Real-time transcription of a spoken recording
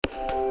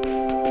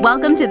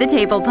Welcome to the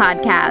Table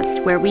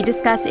Podcast, where we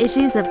discuss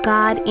issues of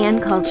God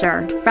and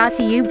culture. Brought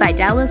to you by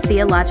Dallas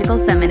Theological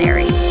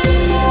Seminary.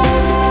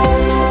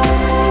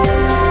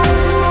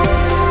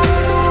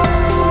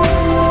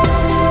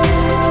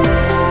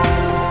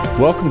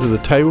 Welcome to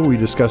the Table. We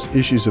discuss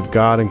issues of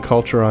God and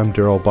culture. I'm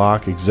Darrell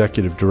Bach,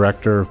 Executive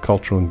Director of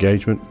Cultural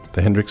Engagement at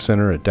the Hendricks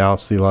Center at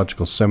Dallas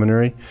Theological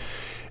Seminary.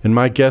 And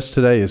my guest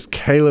today is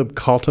Caleb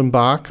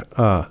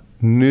Kaltenbach,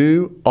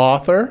 new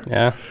author.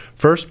 Yeah.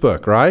 First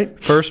book, right?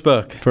 First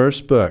book.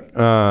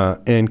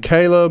 And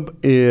Caleb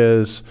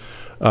is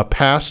a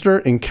pastor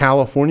in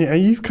California.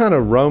 And you've kind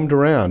of roamed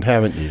around,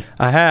 haven't you?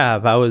 I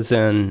have. I was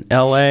in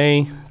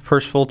L.A.,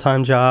 first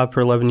full-time job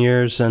for 11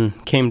 years,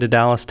 and came to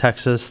Dallas,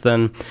 Texas.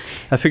 Then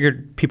I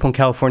figured people in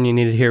California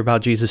needed to hear about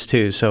Jesus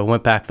too, so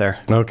went back there.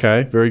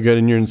 Okay, very good.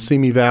 And you're in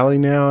Simi Valley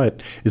now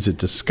is it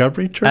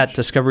Discovery Church? At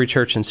Discovery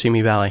Church in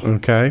Simi Valley.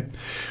 Okay.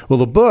 Well,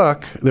 the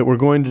book that we're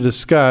going to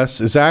discuss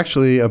is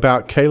actually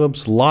about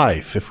Caleb's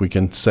life, if we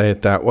can say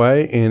it that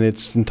way, and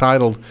it's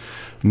entitled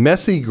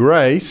Messy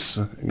Grace.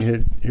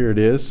 Here it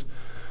is.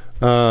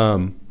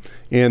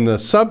 And the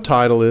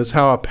subtitle is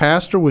How a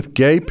Pastor with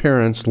Gay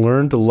Parents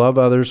Learned to Love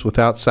Others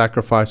Without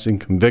Sacrificing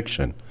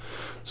Conviction.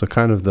 So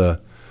kind of the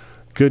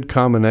good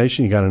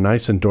combination. You got a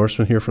nice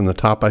endorsement here from the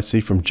top, I see,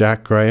 from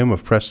Jack Graham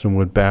of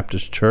Prestonwood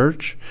Baptist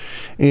Church.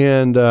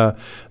 And my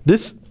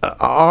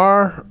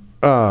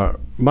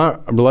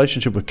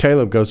relationship with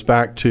Caleb goes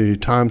back to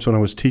times when I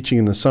was teaching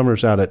in the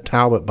summers out at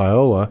Talbot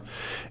Biola.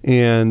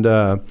 And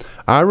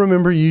I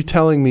remember you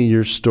telling me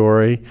your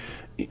story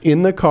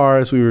in the car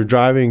as we were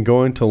driving,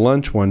 going to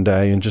lunch one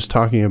day, and just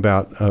talking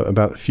about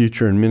the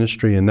future and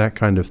ministry and that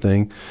kind of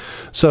thing.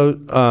 So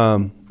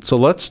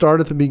let's start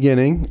at the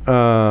beginning.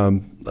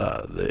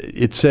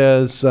 It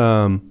says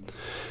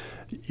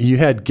you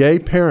had gay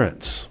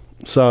parents.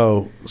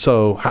 So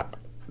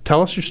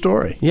tell us your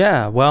story.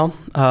 Yeah. Well,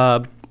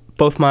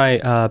 both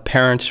my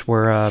parents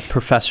were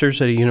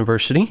professors at a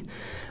university.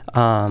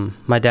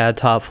 My dad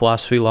taught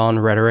philosophy, law,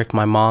 and rhetoric.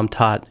 My mom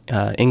taught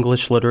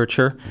English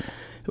literature.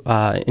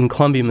 In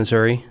Columbia,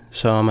 Missouri.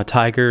 So I'm a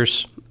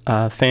Tigers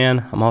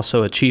fan. I'm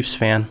also a Chiefs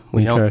fan.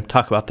 We don't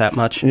talk about that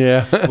much.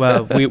 Yeah.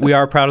 Well, we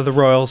are proud of the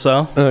Royals,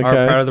 though. Okay.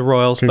 Are proud of the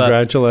Royals.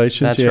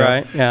 Congratulations. That's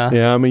right. Yeah.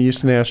 Yeah, I'm a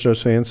Houston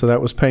Astros fan, so that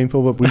was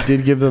painful, but we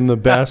did give them the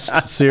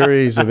best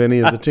series of any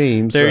of the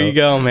teams. There you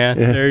go, man.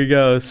 Yeah. There you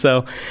go.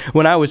 So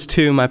when I was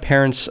 2, my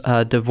parents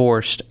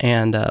divorced,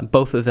 and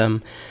both of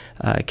them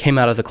came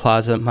out of the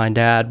closet. My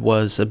dad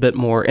was a bit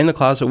more in the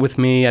closet with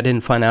me. I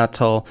didn't find out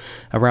till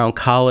around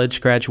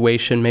college,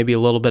 graduation, maybe a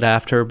little bit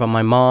after. But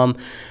my mom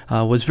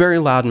was very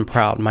loud and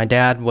proud. My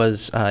dad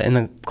was in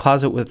the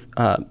closet with,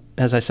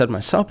 as I said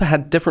myself, I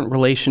had different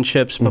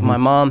relationships, but my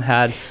mom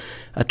had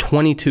a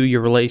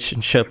 22-year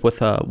relationship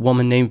with a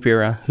woman named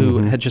Vera who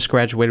had just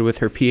graduated with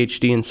her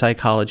PhD in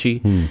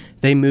psychology.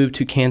 They moved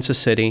to Kansas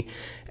City,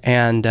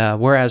 and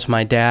whereas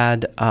my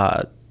dad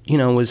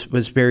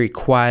was very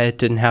quiet,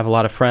 didn't have a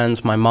lot of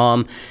friends. My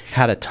mom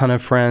had a ton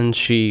of friends.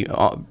 She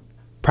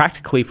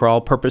practically, for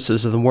all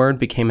purposes of the word,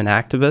 became an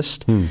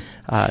activist.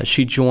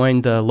 She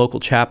joined the local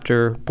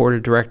chapter board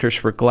of directors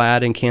for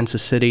GLAAD in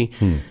Kansas City.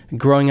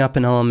 Growing up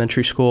in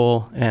elementary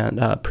school and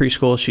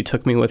preschool, she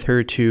took me with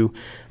her to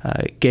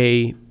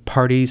gay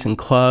parties and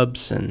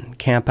clubs and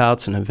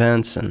campouts and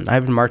events, and I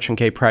even marched in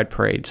gay pride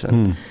parades.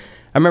 And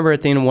I remember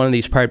at the end of one of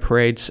these pride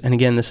parades, and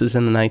again, this is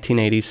in the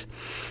 1980s,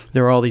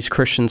 there were all these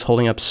Christians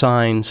holding up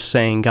signs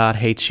saying, "God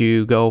hates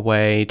you, go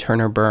away,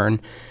 turn or burn."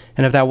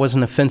 And if that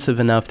wasn't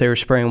offensive enough, they were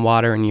spraying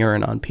water and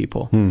urine on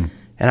people. And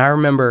I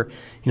remember,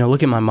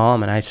 looking at my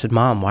mom, and I said,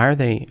 "Mom, why are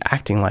they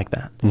acting like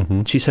that?"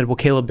 And she said, "Well,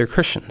 Caleb, they're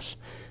Christians.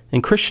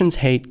 And Christians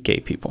hate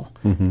gay people.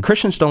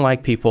 Christians don't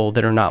like people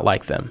that are not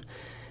like them."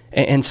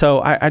 And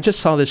so I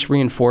just saw this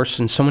reinforced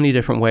in so many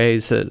different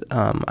ways that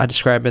I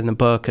describe in the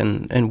book,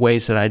 and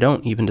ways that I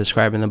don't even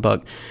describe in the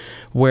book,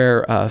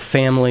 where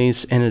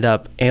families ended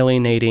up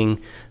alienating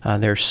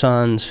their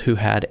sons who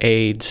had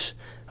AIDS.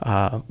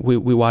 We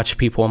watched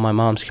people in my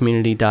mom's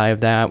community die of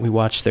that. We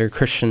watched their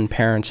Christian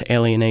parents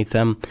alienate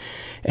them.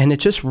 And it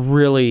just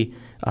really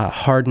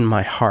hardened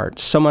my heart,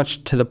 so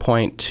much to the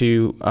point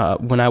to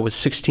when I was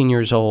 16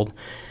 years old,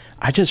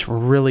 I just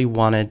really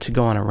wanted to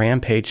go on a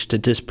rampage to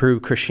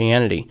disprove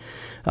Christianity.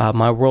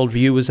 My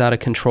worldview was out of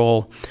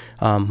control.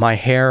 My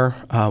hair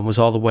was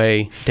all the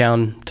way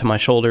down to my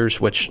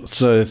shoulders, which...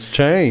 So it's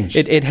changed.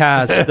 It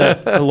has.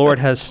 The Lord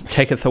has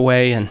taketh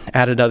away and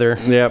added other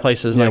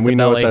places like the belly. We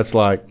know what that's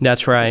like.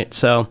 That's right.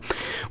 So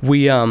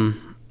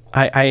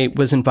I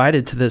was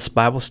invited to this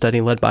Bible study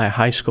led by a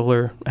high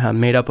schooler,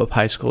 made up of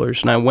high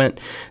schoolers, and I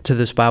went to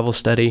this Bible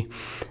study,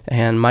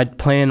 and my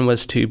plan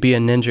was to be a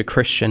ninja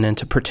Christian and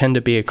to pretend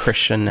to be a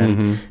Christian,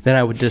 and then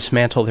I would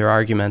dismantle their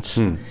arguments.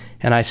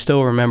 And I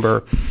still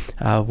remember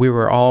we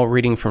were all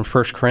reading from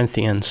 1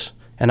 Corinthians,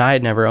 and I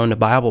had never owned a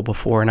Bible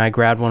before, and I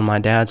grabbed one of my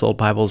dad's old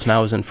Bibles, and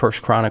I was in 1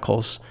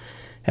 Chronicles.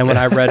 And when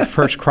I read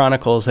 1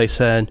 Chronicles, they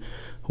said,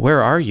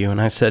 "Where are you?" And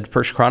I said,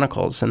 1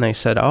 Chronicles. And they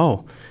said,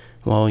 "Oh,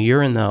 well,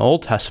 you're in the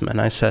Old Testament."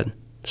 I said,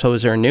 "So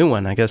is there a new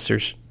one?" I guess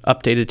there's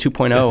updated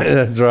 2.0.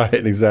 That's right,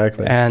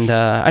 exactly. And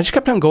I just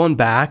kept on going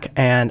back,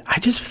 and I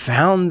just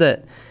found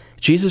that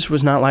Jesus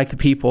was not like the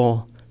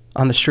people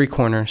on the street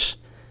corners.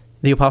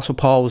 The Apostle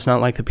Paul was not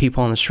like the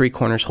people on the street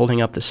corners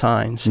holding up the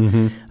signs.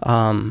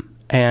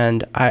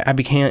 And I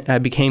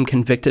became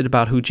convicted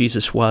about who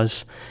Jesus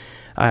was.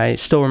 I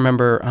still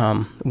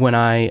remember when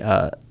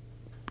I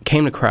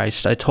came to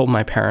Christ, I told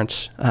my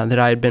parents that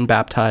I had been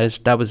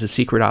baptized. That was a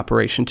secret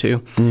operation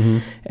too.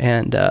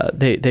 And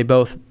they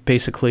both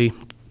basically,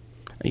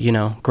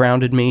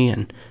 grounded me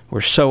and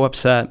were so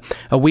upset.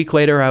 A week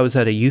later, I was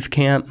at a youth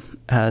camp,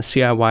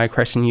 CIY,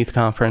 Christian Youth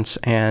Conference,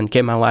 and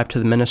gave my life to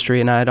the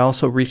ministry. And I had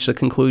also reached the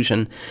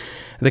conclusion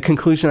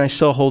I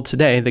still hold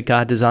today, that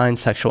God designed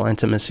sexual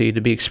intimacy to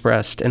be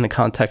expressed in the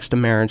context of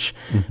marriage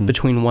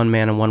between one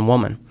man and one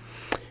woman.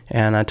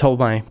 And I told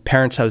my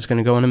parents I was going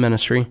to go into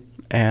ministry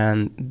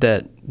and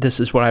that this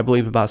is what I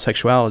believe about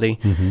sexuality.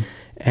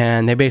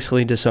 And they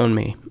basically disowned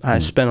me. I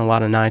spent a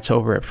lot of nights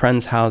over at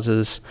friends'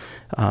 houses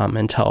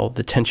until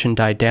the tension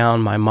died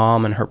down. My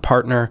mom and her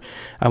partner,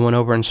 I went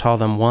over and saw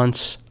them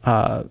once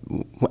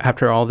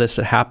after all this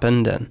had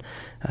happened, and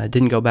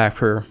didn't go back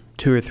for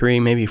 2 or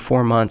 3, maybe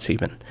 4 months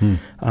even.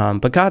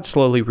 But God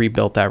slowly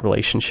rebuilt that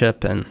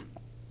relationship, and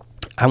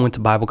I went to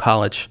Bible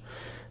college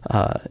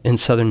in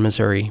southern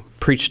Missouri,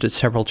 preached at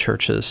several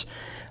churches.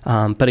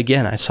 But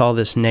again, I saw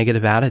this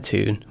negative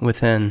attitude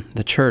within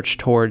the church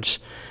towards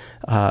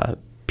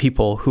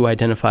people who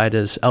identified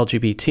as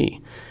LGBT.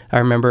 I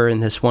remember in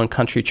this one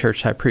country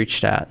church I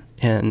preached at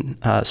in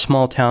a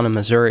small town in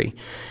Missouri.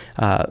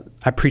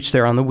 I preached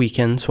there on the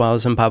weekends while I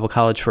was in Bible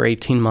college for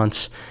 18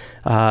 months.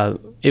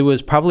 It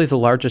was probably the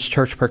largest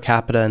church per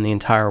capita in the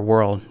entire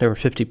world. There were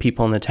 50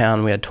 people in the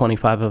town. We had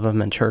 25 of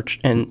them in church,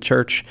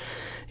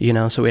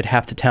 so we had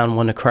half the town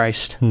won to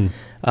Christ.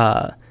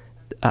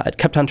 I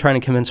kept on trying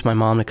to convince my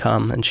mom to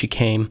come, and she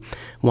came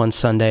one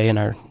Sunday, and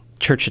our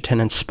church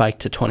attendance spiked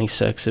to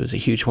 26. It was a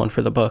huge one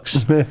for the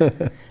books.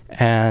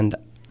 And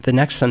the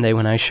next Sunday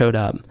when I showed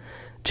up,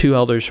 2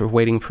 elders were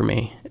waiting for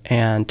me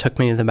and took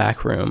me to the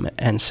back room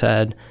and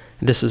said,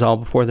 "This is all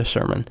before the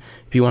sermon.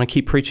 If you want to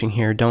keep preaching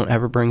here, don't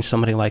ever bring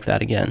somebody like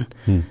that again.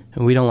 And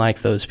we don't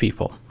like those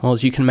people." Well,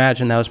 as you can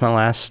imagine, that was my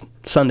last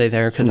Sunday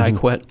there because I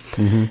quit.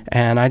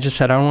 And I just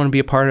said, I don't want to be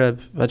a part of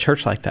a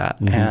church like that.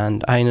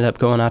 And I ended up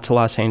going out to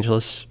Los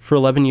Angeles for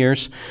 11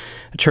 years,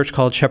 a church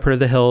called Shepherd of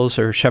the Hills,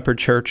 or Shepherd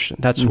Church.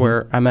 That's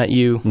where I met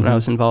you when I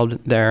was involved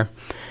there.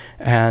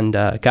 And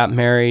got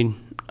married,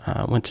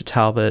 went to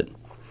Talbot,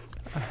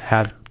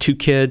 had 2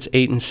 kids,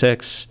 8 and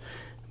 6.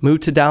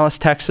 Moved to Dallas,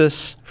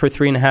 Texas for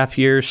 3.5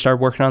 years,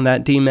 started working on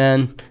that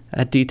D-Men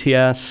at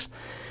DTS,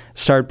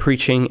 started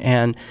preaching,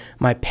 and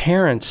my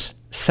parents,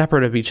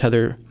 separate of each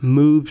other,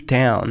 moved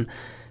down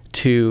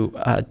to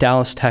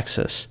Dallas,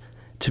 Texas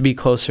to be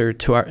closer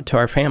to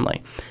our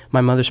family.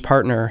 My mother's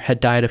partner had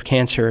died of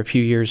cancer a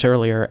few years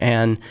earlier,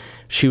 and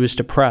she was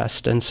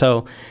depressed. And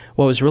so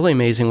what was really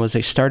amazing was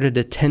they started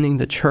attending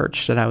the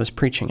church that I was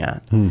preaching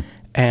at.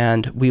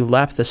 And we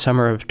left the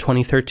summer of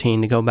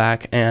 2013 to go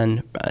back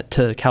and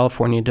to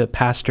California to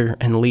pastor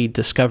and lead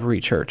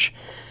Discovery Church.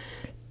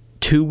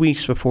 2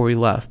 weeks before we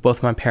left,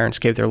 both my parents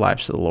gave their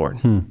lives to the Lord.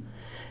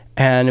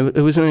 And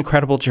it was an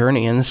incredible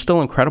journey, and it's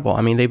still incredible.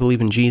 I mean, they believe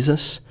in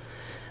Jesus.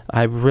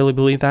 I really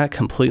believe that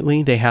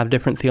completely. They have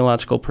different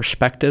theological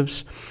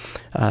perspectives.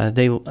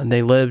 They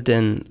lived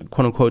in,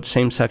 quote-unquote,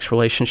 same-sex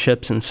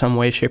relationships in some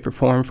way, shape, or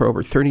form for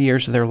over 30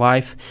 years of their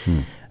life.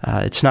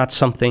 It's not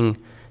something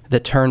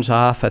that turns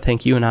off. I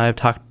think you and I have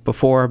talked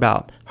before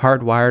about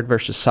hardwired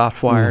versus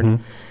soft-wired.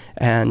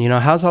 And,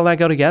 how's all that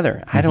go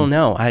together? I don't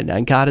know.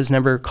 God has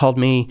never called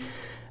me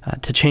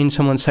to change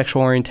someone's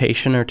sexual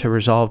orientation or to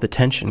resolve the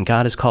tension.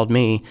 God has called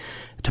me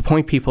to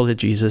point people to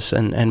Jesus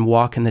and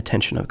walk in the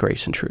tension of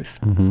grace and truth.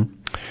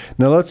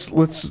 Now let's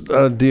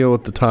deal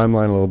with the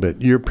timeline a little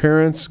bit. Your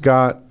parents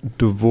got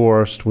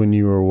divorced when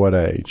you were what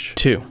age?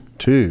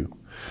 2.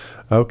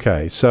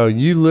 Okay, so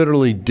you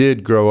literally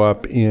did grow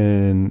up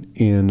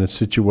in a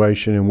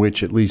situation in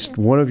which at least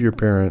one of your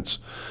parents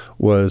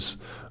was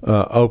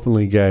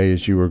openly gay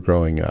as you were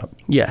growing up.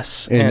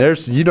 Yes.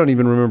 And you don't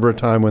even remember a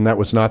time when that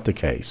was not the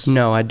case.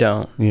 No, I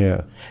don't.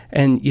 Yeah.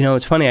 And,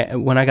 it's funny,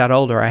 when I got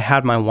older, I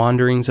had my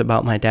wanderings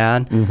about my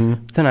dad.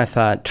 Then I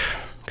thought,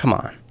 come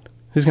on,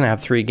 who's going to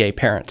have 3 gay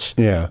parents?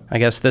 Yeah. I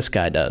guess this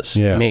guy does.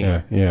 Yeah. Me.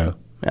 Yeah.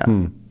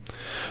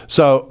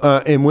 So,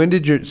 and when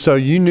did so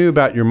you knew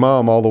about your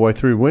mom all the way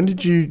through. When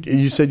did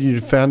you said you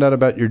found out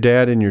about your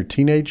dad in your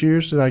teenage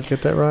years? Did I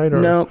get that right?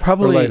 No,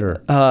 probably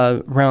later.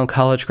 Around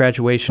college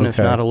graduation, if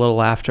not a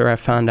little after I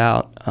found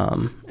out.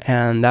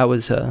 And that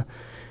was a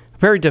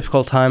very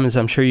difficult time, as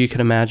I'm sure you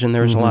can imagine.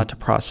 There was a lot to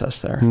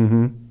process there.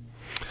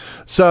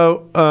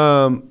 So,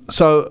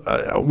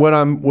 what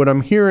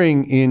I'm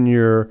hearing in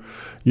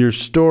your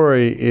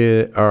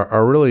story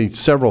are really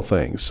several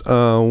things.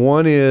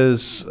 One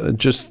is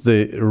just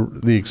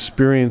the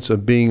experience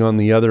of being on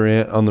the other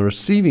end, on the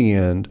receiving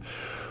end,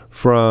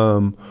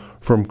 from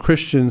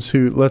Christians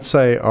who, let's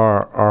say,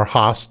 are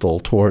hostile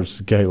towards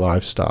the gay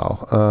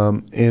lifestyle,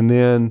 and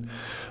then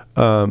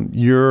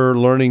you're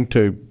learning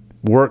to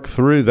work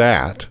through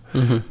that.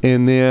 Mm-hmm.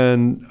 And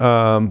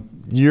then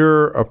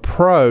your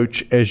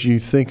approach as you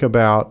think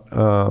about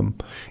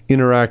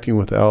interacting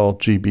with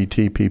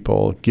LGBT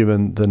people,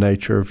 given the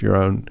nature of your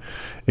own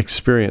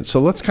experience. So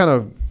let's kind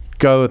of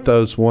go at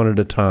those one at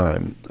a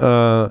time.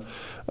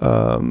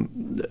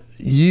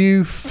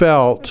 You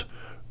felt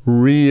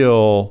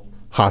real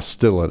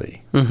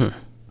hostility.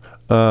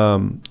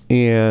 Mm-hmm.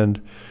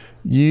 And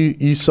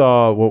you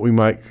saw what we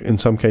might in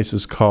some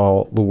cases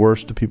call the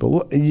worst of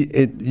people.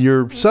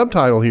 Your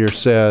subtitle here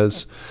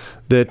says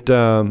that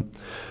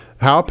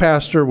how a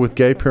pastor with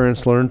gay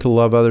parents learned to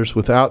love others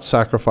without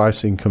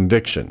sacrificing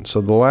conviction. So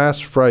the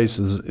last phrase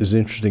is an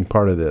interesting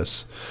part of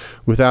this,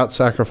 without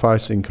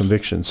sacrificing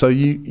conviction. So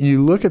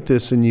you look at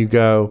this and you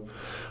go,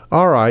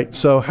 all right,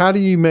 so how do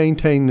you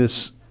maintain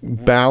this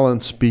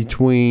balance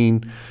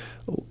between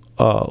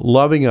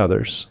loving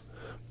others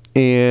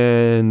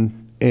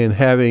and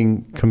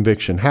having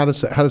conviction? How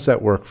does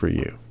that work for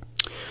you?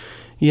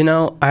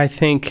 I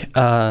think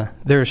there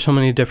are so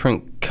many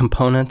different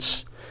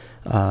components.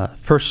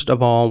 First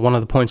of all, one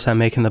of the points I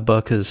make in the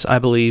book is I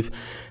believe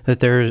that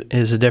there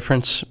is a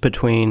difference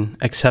between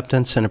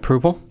acceptance and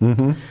approval.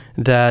 Mm-hmm.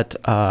 That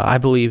I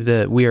believe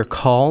that we are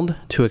called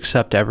to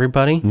accept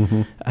everybody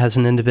Mm-hmm. as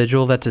an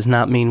individual. That does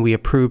not mean we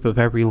approve of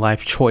every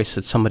life choice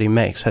that somebody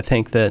makes. I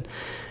think that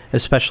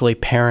especially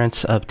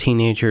parents of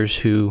teenagers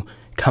who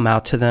come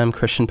out to them,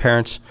 Christian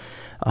parents,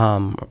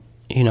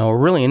 or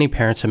really any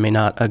parents that may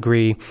not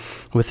agree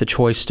with the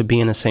choice to be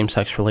in a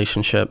same-sex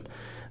relationship,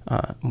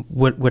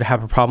 would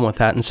have a problem with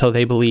that. And so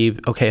they believe,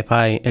 okay, if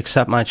I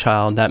accept my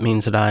child, that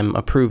means that I'm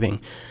approving.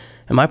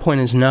 And my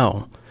point is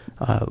no.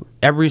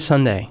 Every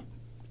Sunday,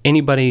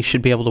 anybody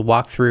should be able to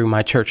walk through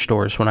my church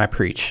doors when I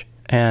preach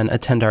and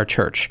attend our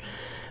church.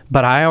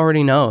 But I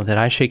already know that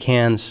I shake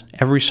hands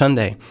every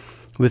Sunday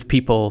with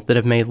people that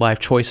have made life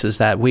choices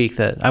that week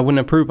that I wouldn't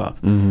approve of.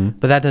 Mm-hmm.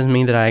 But that doesn't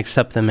mean that I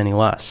accept them any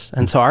less.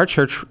 And so our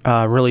church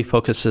really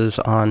focuses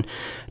on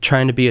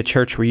trying to be a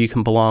church where you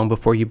can belong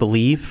before you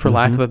believe, for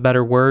lack of a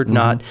better word,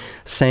 not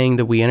saying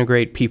that we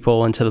integrate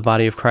people into the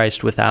body of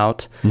Christ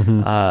without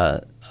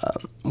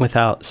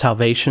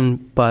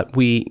salvation, but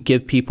we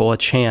give people a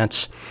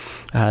chance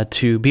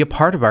to be a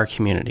part of our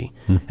community.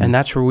 And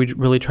that's where we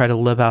really try to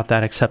live out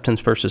that acceptance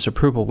versus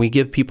approval. We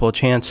give people a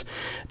chance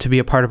to be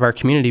a part of our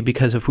community,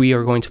 because if we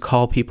are going to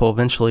call people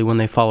eventually when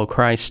they follow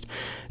Christ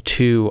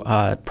to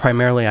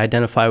primarily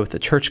identify with the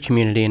church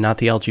community and not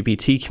the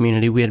LGBT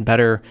community, we had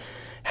better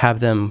have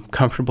them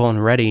comfortable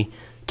and ready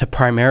to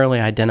primarily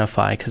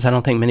identify, because I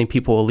don't think many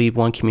people will leave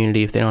one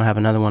community if they don't have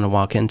another one to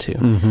walk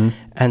into.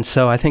 And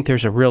so I think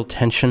there's a real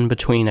tension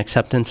between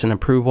acceptance and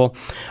approval.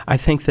 I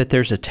think that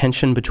there's a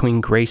tension between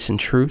grace and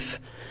truth.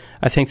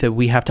 I think that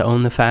we have to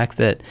own the fact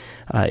that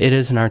it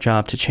isn't our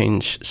job to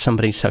change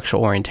somebody's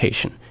sexual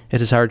orientation.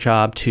 It is our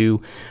job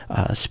to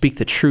speak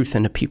the truth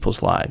into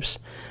people's lives.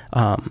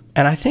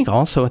 And I think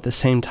also at the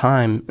same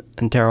time,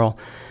 and Daryl,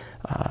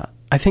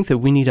 I think that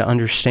we need to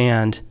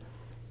understand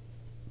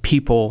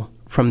people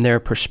from their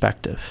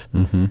perspective.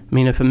 I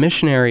mean, if a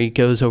missionary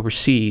goes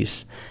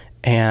overseas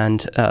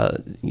and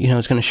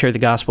is going to share the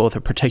gospel with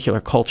a particular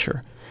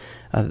culture,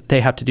 they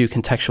have to do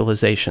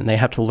contextualization. They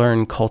have to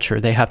learn culture.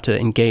 They have to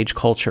engage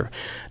culture,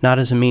 not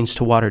as a means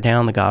to water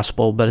down the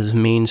gospel, but as a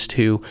means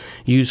to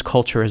use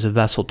culture as a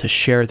vessel to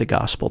share the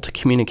gospel, to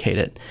communicate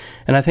it.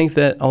 And I think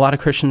that a lot of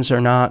Christians are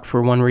not,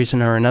 for one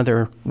reason or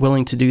another,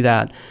 willing to do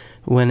that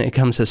when it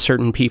comes to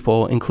certain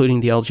people, including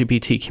the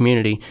LGBT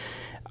community.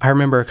 I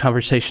remember a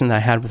conversation that I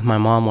had with my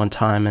mom one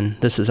time, and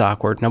this is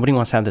awkward. Nobody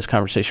wants to have this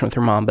conversation with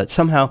their mom, but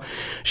somehow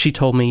she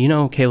told me,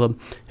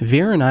 Caleb,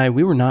 Vera and I,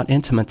 we were not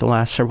intimate the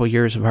last several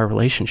years of our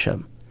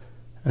relationship.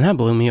 And that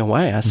blew me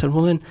away. I said,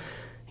 well then,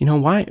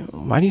 why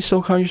do you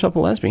still call yourself a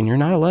lesbian? You're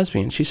not a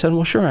lesbian. She said,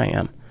 well, sure I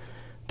am.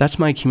 That's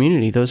my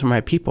community. Those are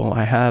my people.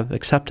 I have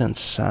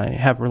acceptance. I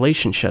have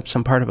relationships.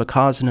 I'm part of a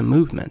cause and a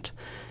movement.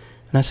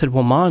 And I said,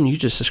 well, Mom, you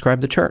just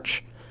described the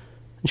church.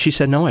 And she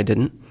said, no, I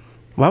didn't.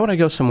 Why would I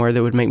go somewhere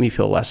that would make me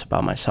feel less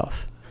about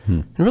myself?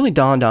 It really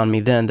dawned on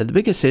me then that the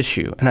biggest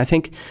issue, and I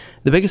think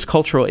the biggest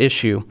cultural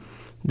issue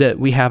that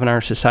we have in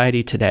our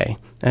society today,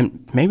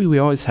 and maybe we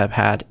always have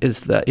had,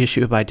 is the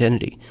issue of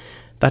identity.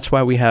 That's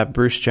why we have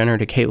Bruce Jenner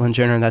to Caitlyn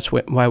Jenner. That's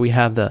why we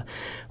have the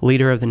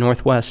leader of the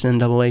Northwest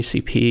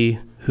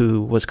NAACP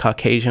who was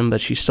Caucasian,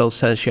 but she still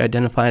says she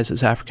identifies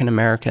as African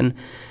American.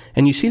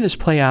 And you see this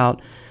play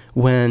out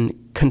when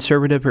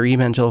conservative or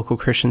evangelical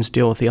Christians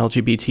deal with the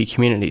LGBT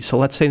community. So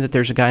let's say that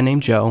there's a guy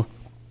named Joe,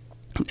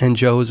 and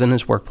Joe's in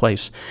his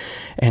workplace,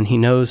 and he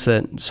knows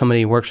that somebody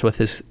he works with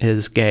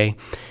is gay.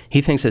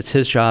 He thinks it's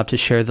his job to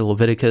share the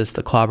Leviticus,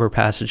 the clobber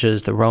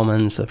passages, the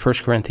Romans, the 1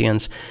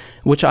 Corinthians,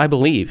 which I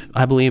believe.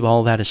 I believe all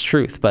of that is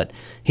truth, but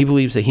he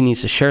believes that he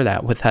needs to share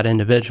that with that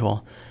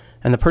individual.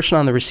 And the person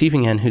on the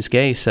receiving end who's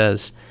gay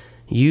says,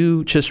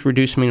 you just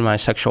reduced me to my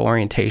sexual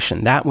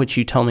orientation. That which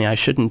you tell me I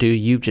shouldn't do,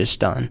 you've just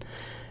done.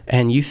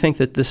 And you think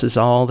that this is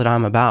all that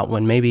I'm about,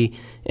 when maybe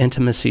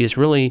intimacy is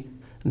really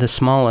the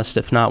smallest,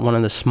 if not one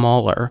of the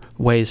smaller,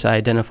 ways I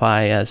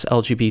identify as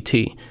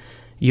LGBT.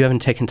 you haven't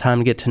taken time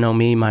to get to know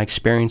me, my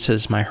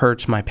experiences, my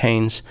hurts, my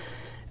pains,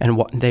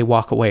 and they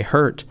walk away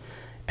hurt.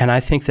 And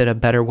I think that a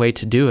better way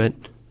to do it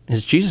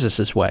is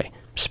Jesus's way,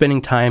 spending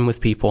time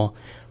with people,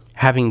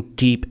 having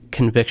deep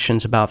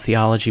convictions about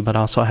theology, but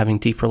also having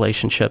deep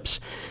relationships,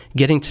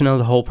 getting to know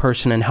the whole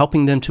person and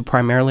helping them to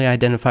primarily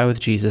identify with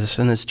Jesus.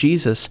 And as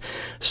Jesus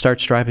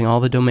starts driving all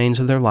the domains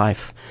of their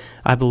life,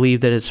 I believe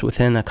that it's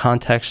within a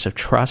context of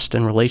trust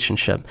and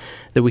relationship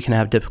that we can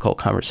have difficult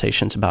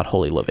conversations about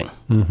holy living.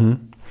 Mm-hmm.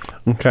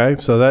 Okay,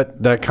 so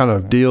that kind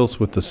of deals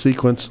with the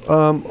sequence.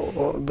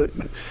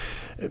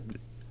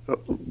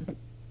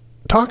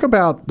 Talk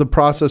about the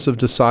process of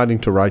deciding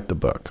to write the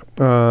book.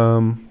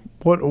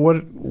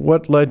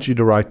 What led you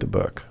to write the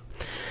book?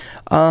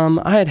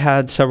 I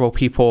had several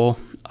people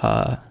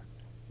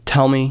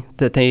tell me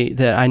that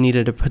I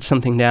needed to put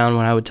something down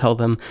when I would tell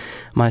them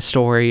my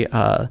story.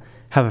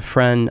 Have a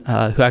friend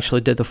who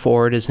actually did the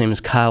foreword. His name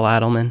is Kyle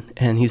Adelman,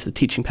 and he's the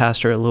teaching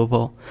pastor at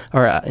Louisville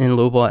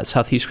at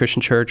Southeast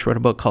Christian Church. Wrote a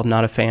book called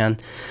Not a Fan.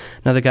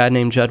 Another guy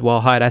named Judd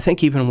Wellhite. I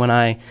think even when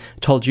I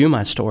told you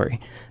my story,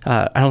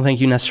 I don't think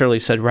you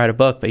necessarily said write a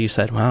book, but you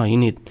said, "Wow,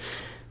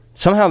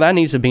 somehow that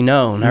needs to be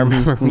known." I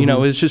remember, it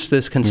was just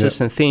this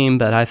consistent theme,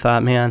 but I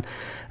thought, man,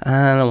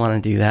 I don't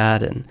want to do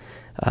that. And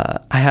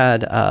I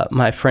had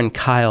my friend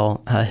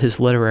Kyle,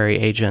 his literary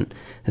agent,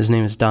 his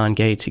name is Don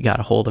Gates. He got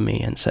a hold of me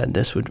and said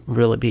this would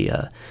really be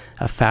a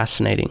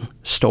fascinating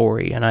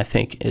story, and I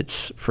think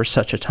it's for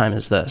such a time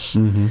as this.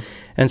 Mm-hmm.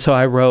 And so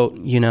I wrote,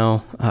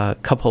 a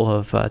couple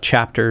of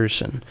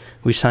chapters, and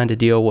we signed a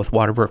deal with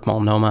Waterbrook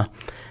Multnomah,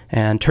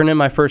 and turned in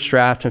my first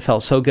draft, and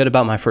felt so good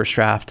about my first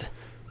draft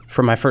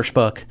for my first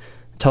book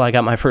until I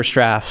got my first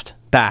draft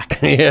back.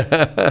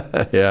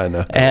 Yeah, I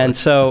know. And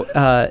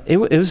so it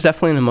was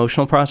definitely an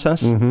emotional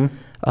process. Mm-hmm.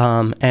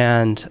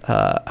 And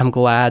I'm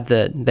glad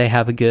that they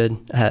have a good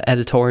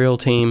editorial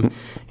team.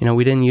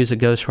 We didn't use a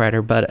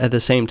ghostwriter, but at the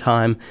same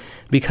time,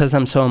 because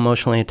I'm so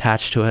emotionally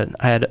attached to it,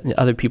 I had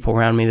other people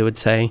around me that would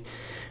say,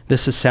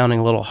 this is sounding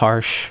a little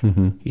harsh.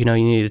 Mm-hmm. You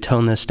need to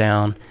tone this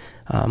down.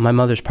 My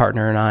mother's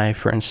partner and I,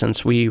 for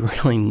instance, we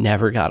really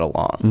never got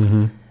along.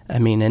 Mm-hmm. I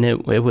mean, and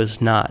it was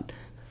not...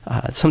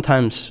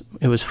 sometimes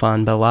it was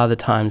fun, but a lot of the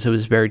times it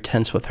was very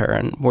tense with her,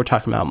 and we're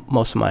talking about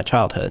most of my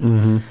childhood.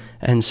 Mm-hmm.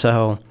 And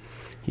so,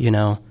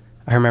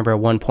 I remember at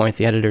one point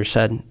the editor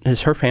said,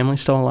 is her family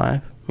still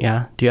alive?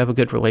 Yeah. Do you have a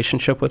good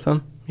relationship with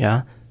them?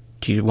 Yeah.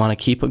 Do you want to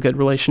keep a good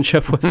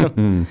relationship with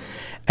them?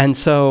 And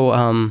so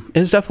it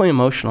was definitely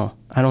emotional.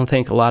 I don't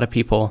think a lot of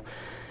people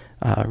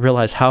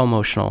realize how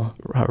emotional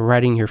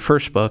writing your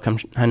first book,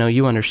 I know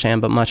you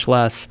understand, but much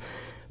less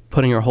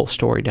putting your whole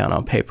story down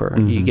on paper.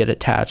 Mm-hmm. You get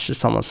attached.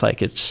 It's almost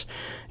like it's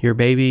your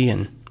baby,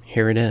 and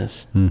here it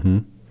is. Mm-hmm.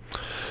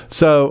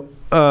 So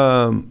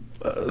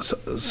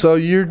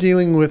you're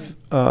dealing with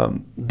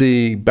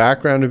the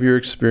background of your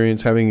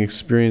experience, having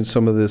experienced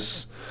some of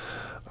this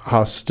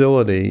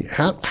hostility.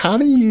 How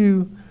do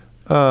you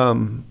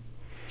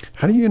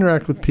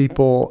interact with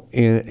people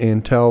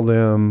and tell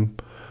them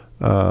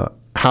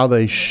how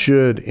they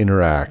should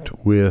interact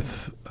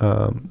with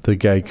the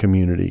gay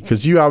community?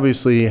 Because you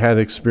obviously had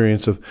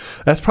experience of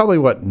that's probably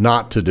what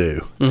not to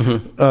do.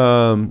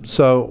 Mm-hmm.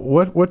 So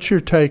what's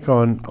your take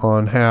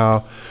on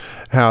how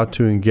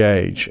to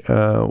engage?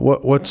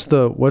 What's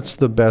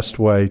the best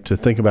way to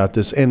think about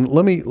this? And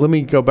let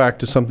me go back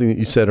to something that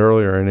you said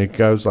earlier, and it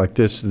goes like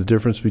this: the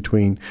difference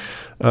between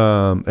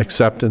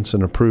acceptance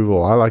and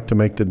approval. I like to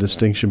make the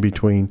distinction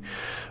between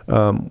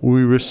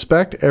we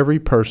respect every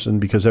person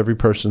because every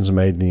person's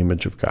made in the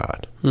image of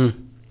God.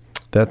 Mm.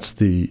 That's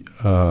the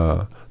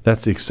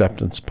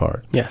acceptance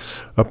part. Yes.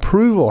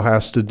 Approval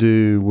has to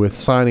do with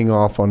signing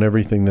off on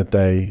everything that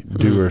they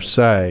do or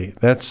say.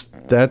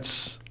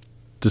 That's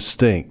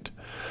distinct.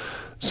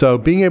 So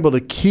being able to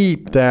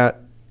keep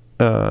that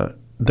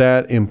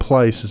in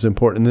place is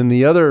important. And then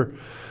the other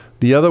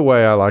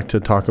way I like to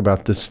talk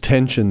about this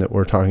tension that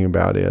we're talking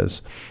about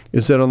is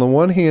that on the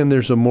one hand,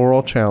 there's a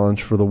moral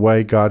challenge for the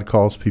way God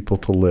calls people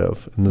to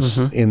live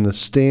in the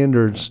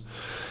standards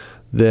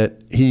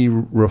that he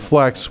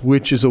reflects,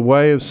 which is a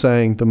way of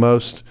saying the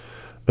most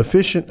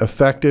efficient,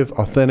 effective,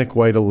 authentic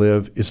way to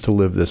live is to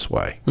live this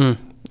way. Mm.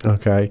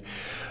 Okay?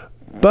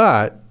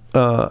 But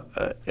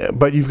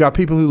you've got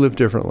people who live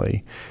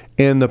differently.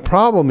 And the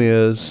problem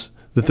is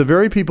that the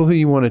very people who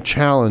you want to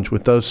challenge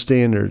with those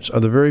standards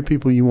are the very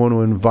people you want to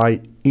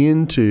invite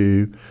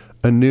into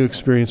a new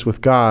experience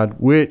with God,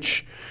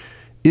 which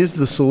is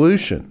the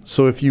solution.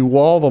 So if you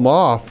wall them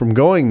off from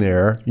going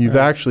there, you've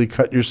actually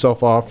cut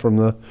yourself off from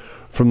the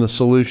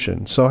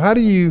solution. So how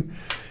do you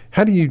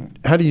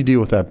deal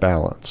with that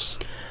balance?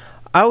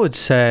 I would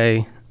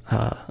say,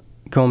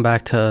 going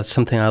back to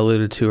something I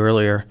alluded to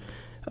earlier,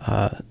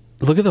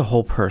 look at the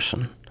whole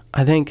person.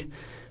 I think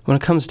when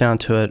it comes down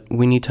to it,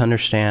 we need to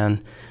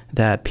understand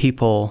that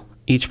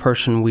each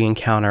person we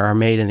encounter are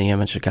made in the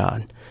image of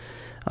God.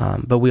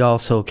 But we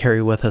also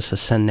carry with us a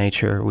sin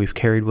nature. We've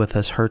carried with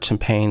us hurts and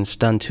pains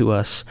done to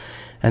us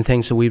and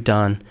things that we've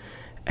done.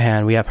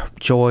 and we have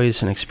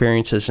joys and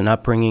experiences and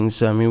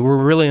upbringings. I mean,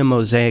 we're really a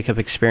mosaic of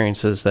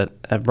experiences that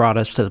have brought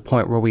us to the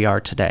point where we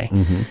are today,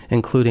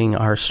 including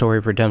our story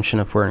of redemption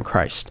if we're in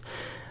Christ.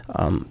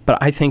 But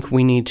I think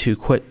we need to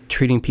quit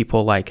treating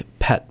people like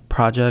pet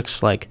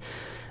projects, like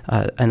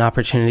an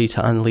opportunity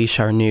to unleash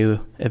our new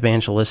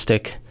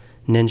evangelistic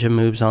ninja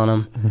moves on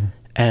them.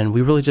 And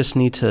we really just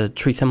need to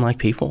treat them like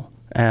people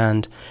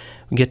and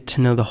get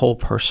to know the whole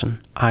person.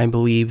 I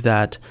believe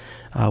that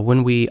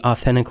when we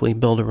authentically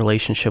build a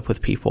relationship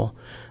with people,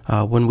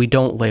 when we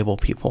don't label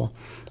people,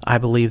 I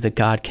believe that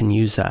God can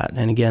use that.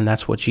 And again,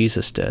 that's what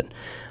Jesus did.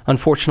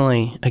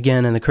 Unfortunately,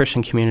 again, in the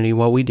Christian community,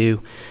 what we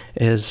do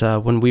is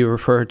when we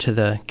refer to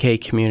the gay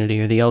community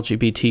or the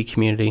LGBT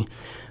community,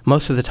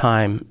 most of the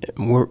time,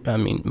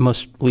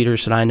 most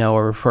leaders that I know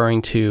are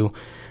referring to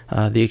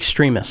the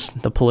extremists,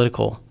 the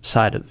political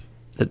side of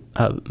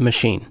the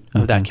machine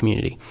of that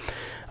community.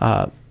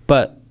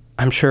 But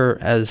I'm sure,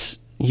 as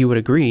you would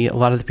agree, a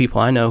lot of the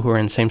people I know who are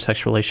in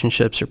same-sex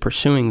relationships or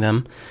pursuing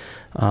them,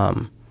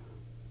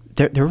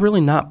 they're really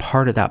not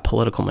part of that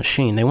political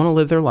machine. They want to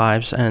live their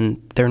lives,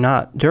 and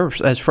they're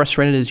as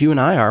frustrated as you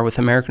and I are with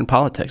American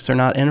politics. They're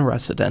not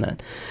interested in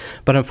it.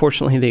 But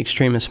unfortunately, the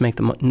extremists make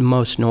the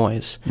most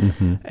noise.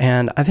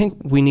 And I think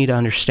we need to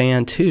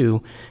understand,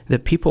 too,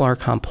 that people are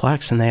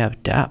complex and they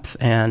have depth.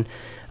 And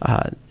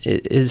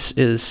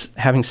is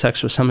having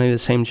sex with somebody of the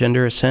same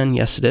gender a sin?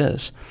 Yes, it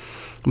is.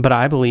 But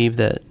I believe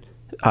that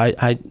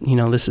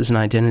this is an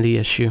identity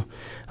issue,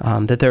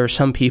 that there are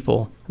some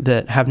people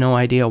that have no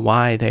idea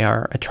why they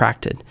are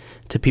attracted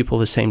to people of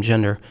the same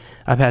gender.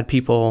 I've had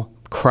people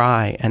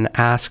cry and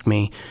ask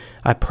me,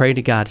 I pray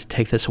to God to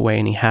take this away,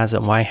 and he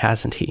hasn't. Why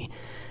hasn't he?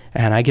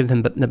 And I give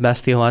them the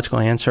best theological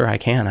answer I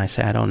can. I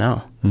say, I don't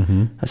know.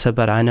 I said,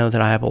 but I know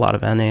that I have a lot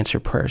of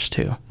unanswered prayers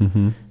too.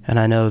 And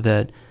I know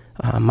that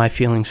my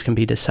feelings can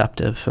be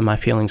deceptive, and my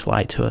feelings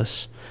lie to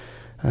us.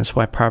 That's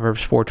why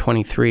Proverbs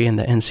 4:23 in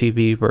the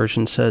NCV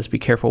version says, be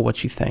careful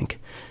what you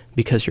think,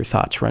 because your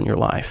thoughts run your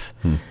life.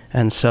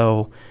 And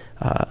so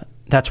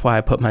that's why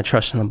I put my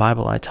trust in the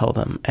Bible, I tell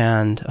them.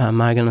 And am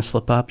I going to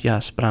slip up?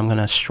 Yes, but I'm going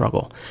to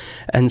struggle.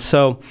 And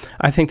so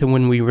I think that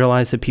when we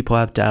realize that people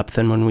have depth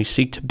and when we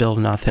seek to build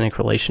an authentic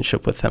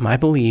relationship with them, I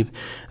believe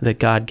that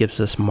God gives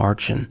us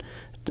margin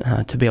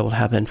to be able to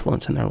have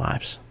influence in their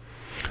lives.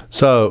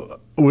 So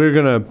we're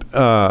going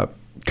to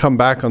come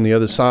back on the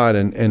other side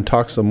and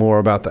talk some more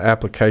about the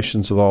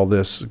applications of all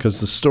this,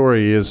 because the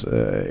story is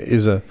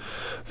a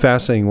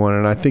fascinating one,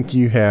 and I think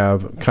you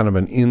have kind of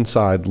an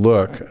inside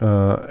look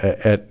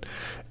at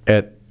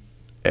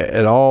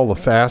all the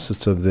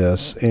facets of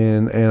this,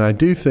 and I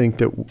do think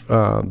that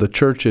the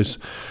church is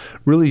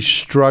really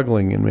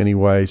struggling in many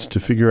ways to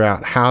figure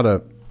out how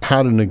to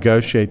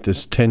negotiate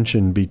this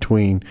tension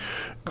between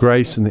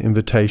grace and the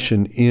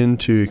invitation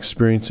into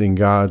experiencing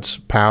God's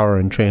power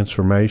and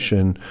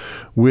transformation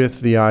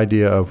with the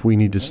idea of we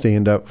need to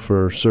stand up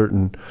for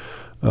certain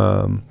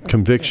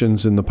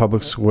convictions in the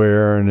public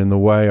square and in the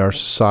way our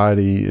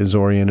society is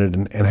oriented,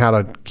 and how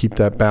to keep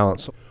that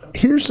balance.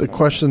 Here's a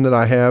question that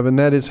I have, and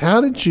that is, how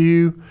did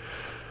you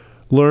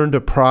learn to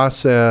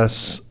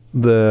process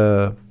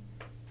the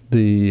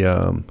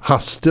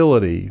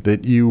hostility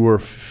that you were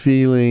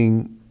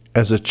feeling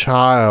as a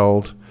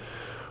child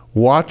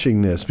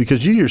watching this?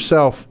 Because you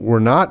yourself were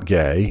not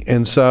gay,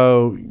 and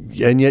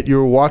yet you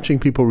were watching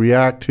people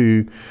react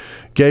to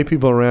gay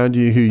people around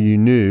you who you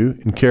knew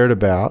and cared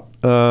about.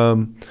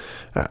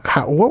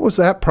 What was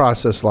that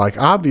process like?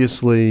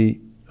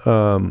 Obviously,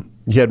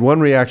 you had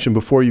one reaction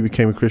before you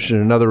became a Christian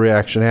and another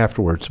reaction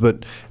afterwards,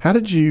 but how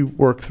did you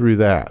work through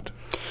that?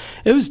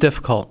 It was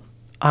difficult.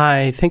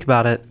 I think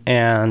about it,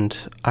 and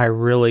I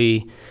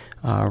really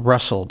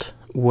wrestled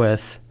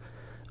with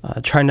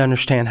trying to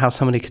understand how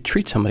somebody could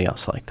treat somebody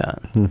else like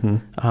that.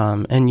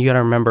 And you got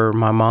to remember,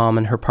 my mom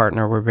and her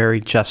partner were very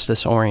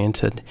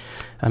justice-oriented.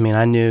 I mean,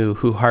 I knew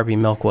who Harvey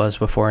Milk was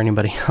before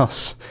anybody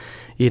else.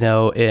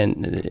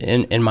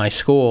 In my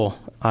school,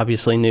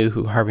 obviously knew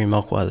who Harvey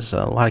Milk was.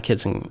 A lot of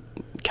kids in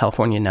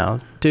California now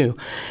do.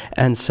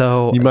 And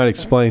so you might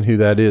explain who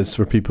that is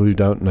for people who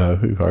don't know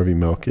who Harvey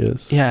Milk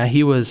is. Yeah,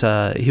 he was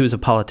a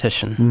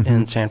politician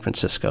in San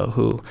Francisco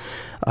who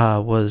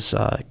was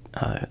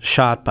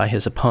shot by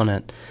his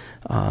opponent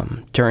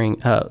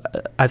during,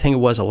 I think it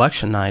was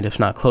election night, if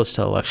not close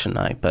to election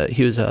night, but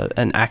he was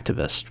an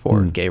activist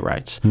for gay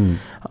rights.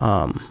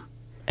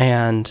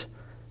 And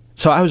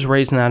so I was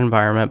raised in that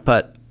environment,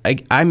 but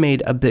I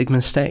made a big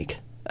mistake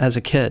as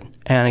a kid.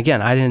 And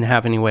again, I didn't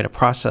have any way to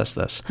process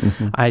this.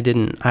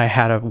 I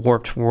had a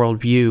warped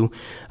worldview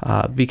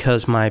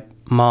because my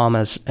mom,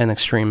 as an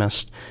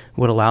extremist,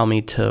 would allow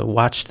me to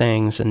watch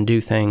things and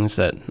do things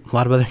that a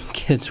lot of other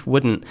kids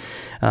wouldn't.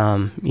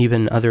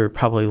 Even other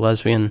probably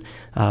lesbian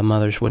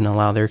mothers wouldn't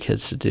allow their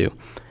kids to do.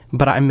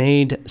 but I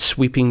made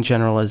sweeping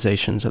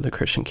generalizations of the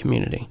Christian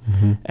community.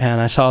 Mm-hmm.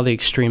 And I saw the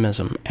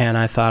extremism, and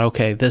I thought,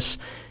 okay, this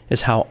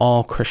is how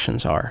all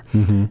Christians are.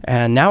 Mm-hmm.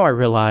 And now I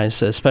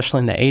realize that especially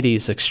in the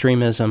 80s,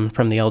 extremism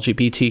from the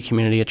LGBT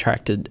community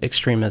attracted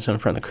extremism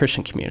from the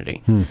Christian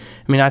community. I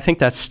mean, I think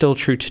that's still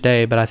true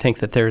today, but I think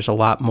that there's a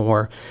lot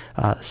more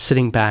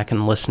sitting back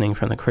and listening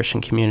from the Christian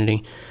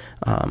community.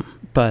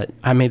 But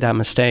I made that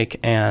mistake,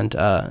 and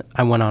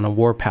I went on a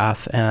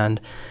warpath, and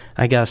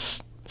I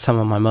guess some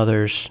of my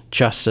mother's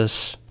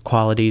justice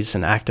qualities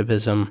and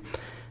activism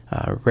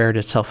reared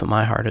itself in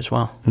my heart as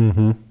well.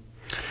 Mm-hmm.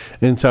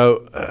 And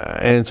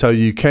so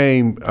you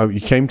came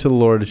to the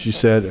Lord, as you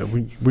said.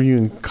 Were you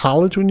in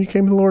college when you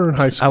came to the Lord, or in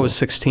high school? I was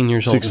 16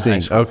 years old. 16. In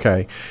high school.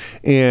 Okay,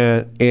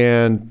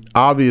 and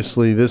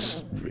obviously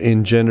this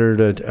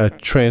engendered a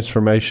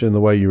transformation in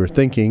the way you were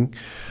thinking.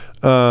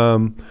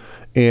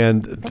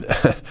 And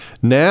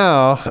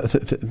now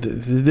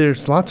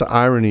there's lots of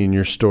irony in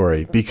your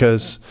story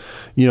because,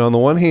 on the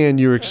one hand,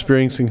 you're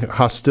experiencing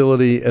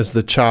hostility as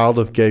the child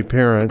of gay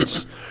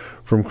parents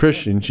from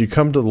Christians. You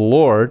come to the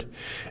Lord,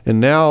 and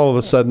now all of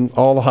a sudden,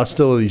 all the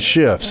hostility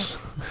shifts.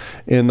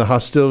 And the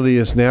hostility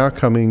is now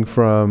coming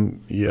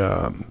from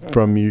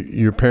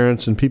your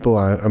parents and people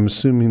I'm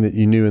assuming that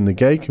you knew in the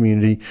gay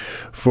community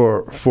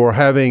for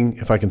having,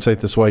 if I can say it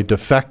this way,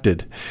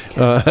 defected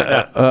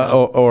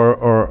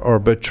or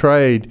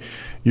betrayed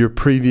your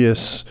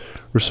previous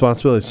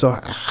responsibility. So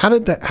how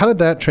did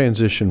that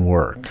transition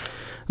work?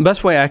 The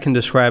best way I can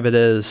describe it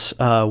is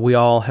we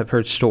all have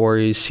heard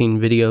stories, seen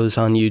videos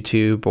on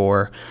YouTube,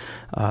 or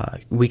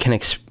we can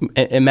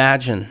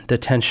imagine the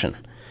tension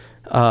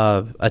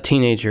of a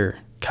teenager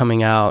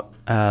coming out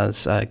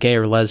as gay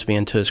or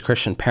lesbian to his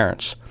Christian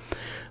parents.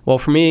 Well,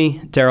 for me,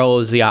 Daryl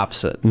was the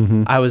opposite.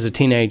 Mm-hmm. I was a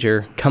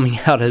teenager coming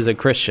out as a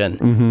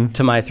Christian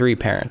to my 3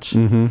 parents.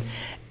 Mm-hmm.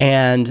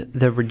 And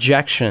the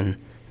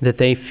rejection that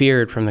they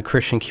feared from the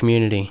Christian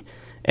community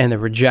and the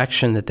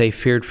rejection that they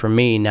feared from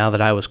me now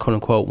that I was, quote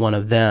unquote, one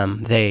of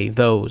them,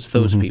 those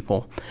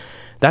people,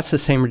 that's the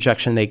same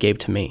rejection they gave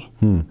to me.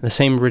 The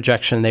same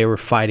rejection they were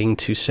fighting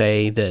to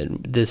say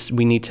that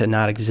we need to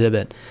not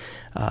exhibit.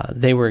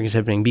 They were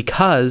exhibiting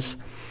because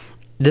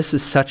this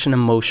is such an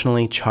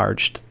emotionally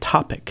charged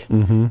topic.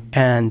 Mm-hmm.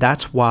 And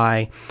that's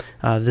why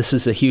this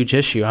is a huge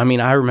issue. I mean,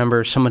 I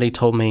remember somebody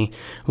told me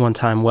one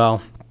time,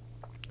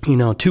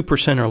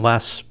 2% or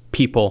less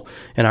people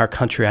in our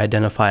country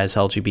identify as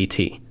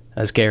LGBT,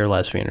 as gay or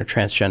lesbian or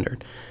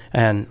transgendered.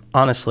 And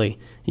honestly,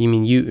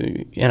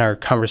 you in our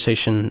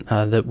conversation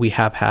that we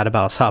have had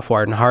about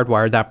soft-wired and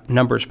hardwired, that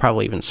number is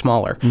probably even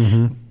smaller.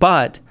 Mm-hmm.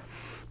 But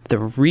the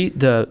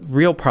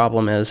real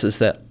problem is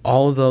that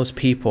all of those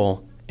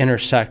people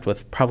intersect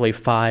with probably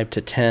 5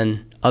 to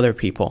 10 other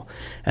people.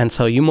 And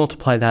so you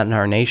multiply that in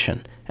our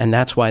nation, and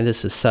that's why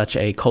this is such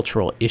a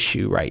cultural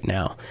issue right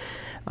now.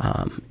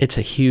 It's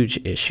a huge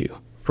issue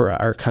for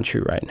our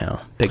country right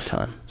now, big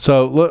time.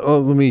 So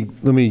let me.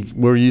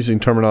 We're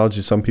using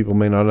terminology some people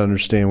may not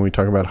understand when we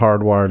talk about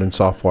hardwired and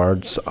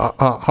softwired.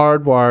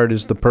 Hardwired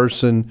is the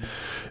person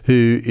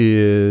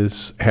who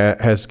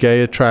has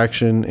gay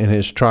attraction and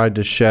has tried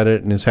to shed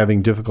it and is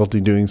having difficulty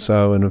doing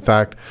so. And in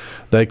fact,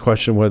 they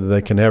question whether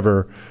they can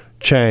ever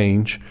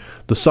change.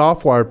 The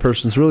softwired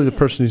person is really the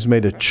person who's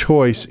made a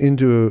choice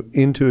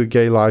into a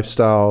gay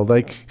lifestyle.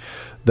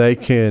 They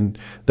can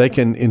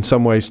in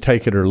some ways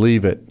take it or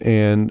leave it,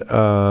 and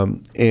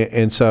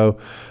so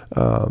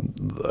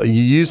you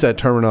use that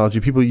terminology.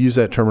 People use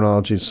that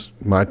terminology. It's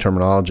my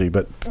terminology,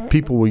 but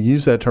people will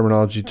use that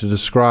terminology to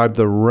describe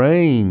the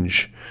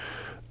range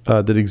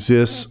that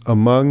exists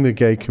among the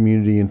gay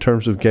community in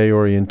terms of gay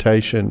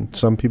orientation.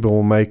 Some people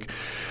will make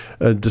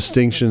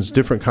distinctions,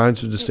 different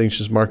kinds of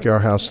distinctions. Mark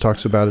Yarhouse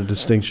talks about a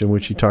distinction,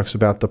 which he talks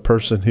about the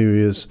person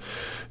who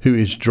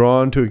is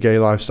drawn to a gay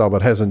lifestyle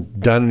but hasn't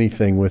done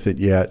anything with it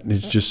yet.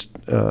 It's just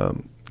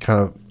kind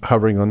of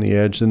hovering on the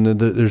edge. And then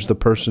there's the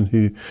person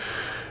who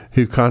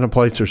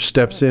contemplates or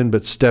steps in,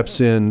 but steps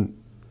in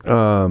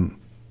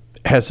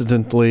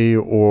hesitantly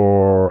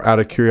or out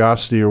of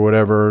curiosity or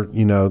whatever.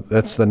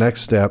 That's the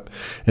next step.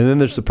 And then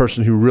there's the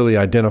person who really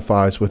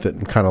identifies with it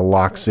and kind of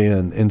locks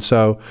in. And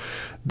so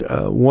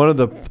one of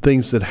the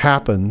things that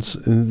happens,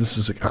 and this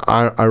is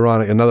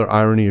ironic, another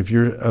irony of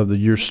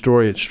your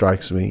story, it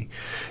strikes me,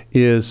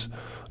 is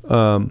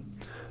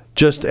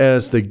just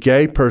as the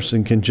gay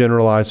person can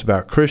generalize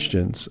about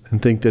Christians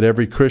and think that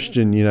every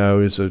Christian,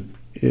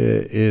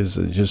 is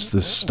just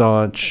this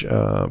staunch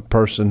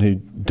person who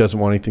doesn't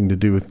want anything to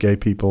do with gay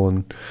people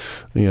and,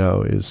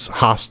 is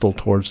hostile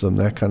towards them,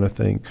 that kind of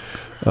thing.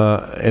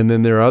 And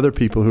then there are other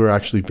people who are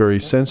actually very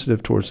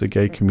sensitive towards the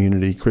gay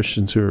community.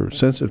 Christians who are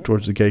sensitive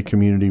towards the gay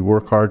community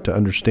work hard to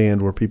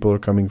understand where people are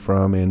coming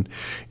from and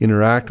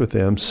interact with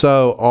them.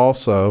 So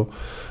also,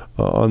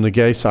 on the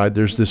gay side,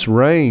 there's this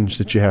range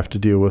that you have to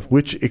deal with,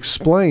 which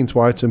explains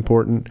why it's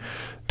important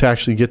to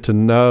actually get to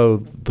know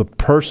the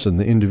person,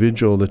 the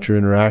individual that you're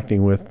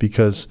interacting with,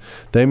 because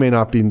they may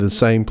not be in the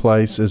same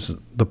place as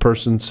the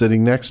person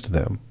sitting next to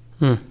them.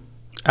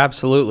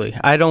 Absolutely.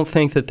 I don't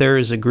think that there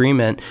is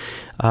agreement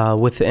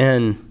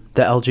within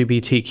the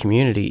LGBT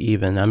community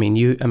even. I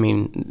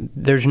mean,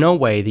 there's no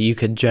way that you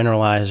could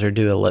generalize or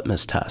do a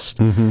litmus test.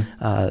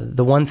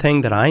 The one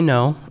thing that I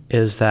know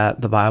is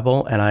that the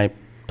Bible, and I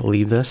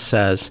believe this,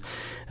 says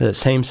that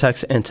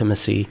same-sex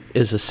intimacy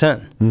is a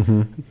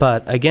sin.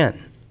 But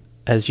again,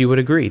 as you would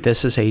agree,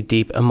 this is a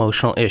deep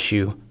emotional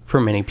issue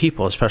for many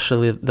people,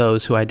 especially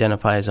those who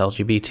identify as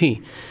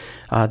LGBT.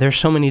 There's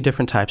so many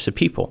different types of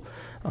people.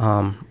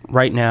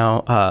 Right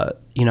now,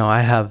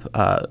 I have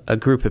a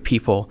group of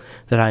people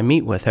that I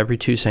meet with every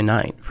Tuesday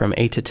night from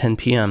 8 to 10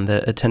 p.m.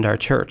 that attend our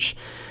church,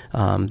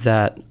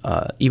 that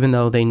even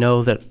though they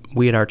know that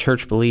we at our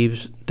church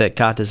believe that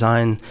God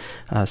designed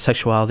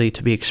sexuality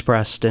to be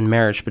expressed in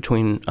marriage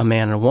between a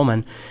man and a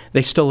woman,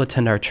 they still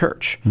attend our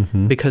church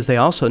because they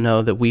also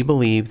know that we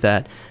believe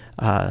that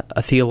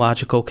a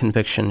theological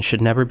conviction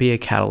should never be a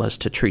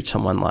catalyst to treat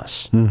someone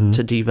less,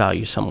 to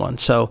devalue someone.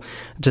 So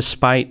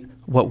despite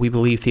what we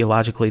believe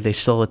theologically, they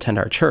still attend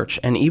our church.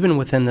 And even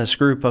within this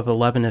group of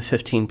 11 to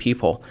 15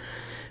 people,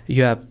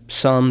 you have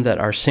some that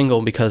are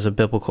single because of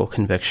biblical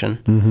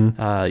conviction.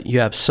 You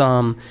have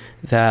some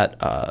that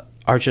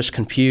are just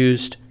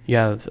confused. You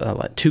have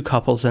like 2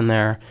 couples in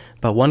there,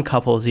 but one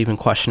couple is even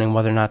questioning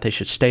whether or not they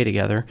should stay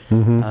together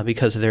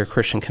because of their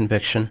Christian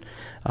conviction.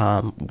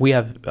 We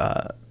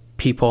have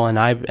people, and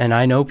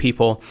I know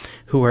people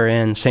who are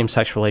in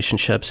same-sex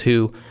relationships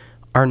who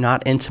are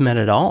not intimate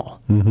at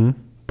all.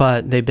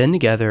 But they've been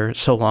together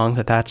so long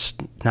that that's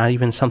not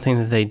even something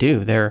that they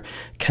do. Their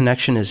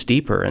connection is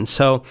deeper. And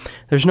so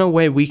there's no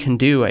way we can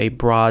do a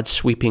broad,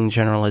 sweeping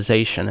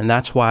generalization. And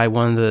that's why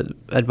one of the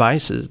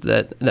advice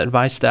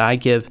that I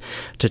give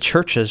to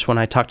churches when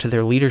I talk to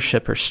their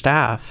leadership or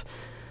staff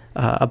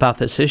about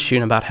this issue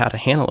and about how to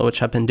handle it,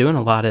 which I've been doing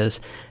a lot, is,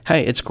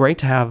 hey, it's great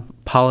to have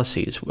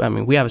policies. I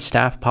mean, we have a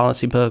staff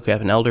policy book. We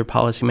have an elder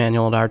policy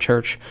manual at our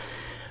church.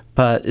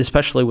 But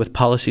especially with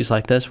policies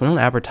like this, we don't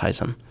advertise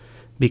them,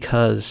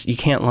 because you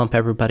can't lump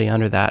everybody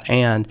under that.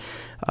 And,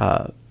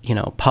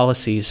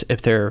 policies,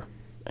 if they're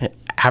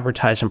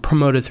advertised and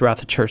promoted throughout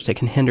the church, they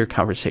can hinder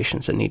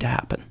conversations that need to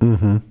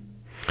happen.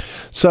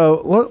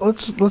 So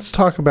let's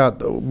talk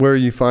about where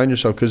you find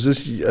yourself,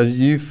 because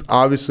you've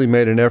obviously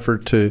made an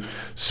effort to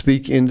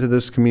speak into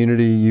this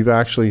community. You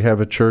actually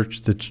have a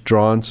church that's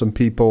drawn some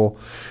people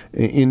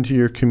into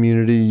your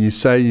community. You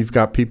say you've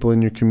got people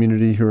in your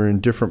community who are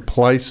in different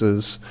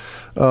places.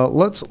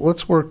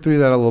 Let's work through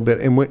that a little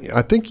bit. And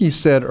I think you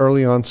said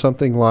early on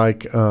something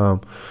like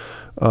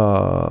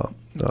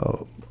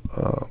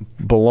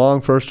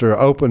belong first, or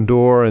open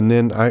door, and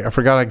then I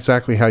forgot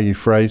exactly how you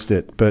phrased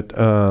it, but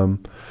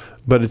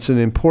it's an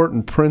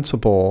important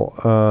principle.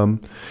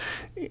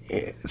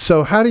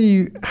 So how do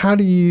you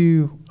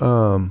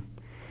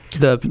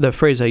the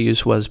phrase I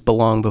used was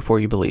belong before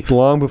you believe.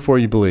 Belong before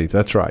you believe.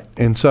 That's right.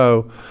 And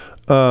so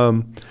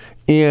and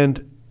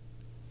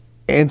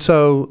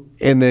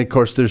then of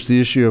course there's the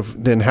issue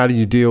of then how do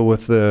you deal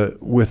with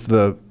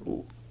the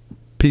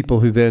people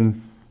who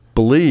then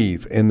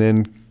believe and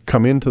then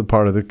come into the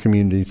part of the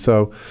community.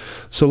 So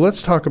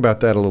let's talk about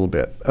that a little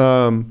bit.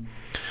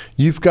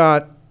 You've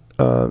got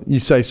you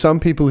say some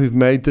people who've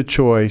made the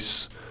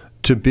choice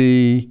to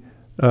be,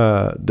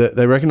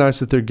 they recognize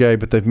that they're gay,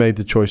 but they've made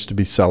the choice to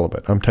be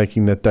celibate. I'm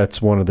taking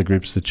that's one of the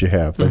groups that you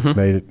have. They've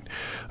made it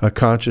a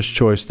conscious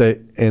choice.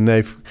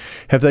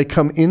 Have they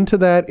come into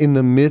that in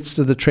the midst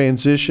of the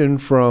transition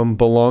from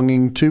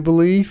belonging to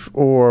belief,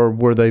 or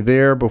were they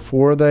there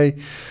before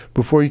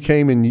you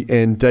came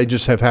and they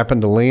just have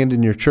happened to land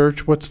in your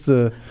church? What's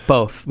the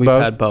both? We've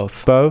had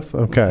both. Both?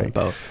 Okay.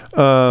 Both.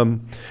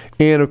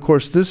 And of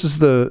course, this is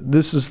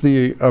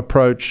the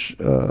approach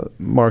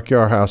Mark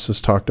Yarhouse has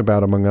talked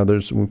about, among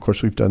others. And of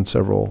course, we've done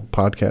several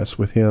podcasts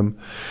with him,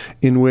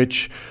 in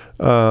which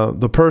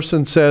the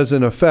person says,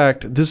 in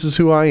effect, "This is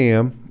who I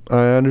am.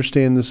 I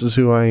understand this is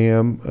who I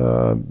am."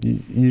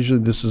 Usually,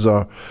 this is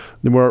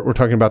we're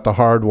talking about the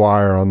hard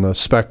wire on the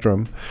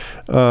spectrum,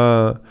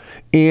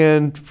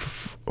 and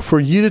for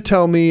you to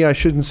tell me I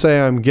shouldn't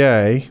say I'm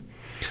gay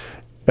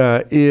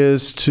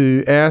is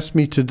to ask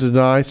me to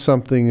deny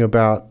something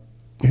about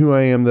who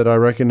I am that I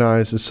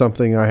recognize as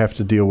something I have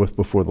to deal with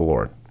before the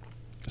Lord.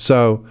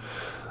 So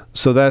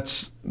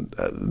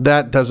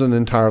that doesn't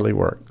entirely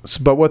work.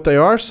 But what they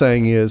are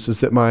saying is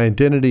that my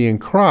identity in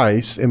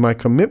Christ and my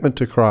commitment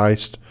to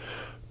Christ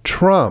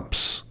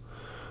trumps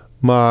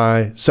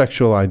my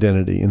sexual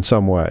identity in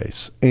some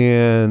ways,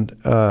 and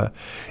I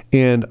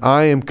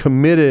am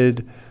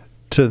committed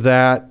to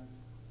that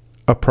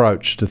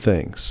approach to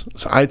things.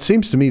 So it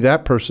seems to me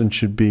that person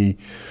should be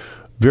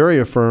very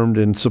affirmed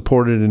and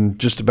supported in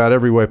just about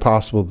every way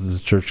possible that the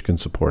church can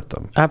support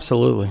them.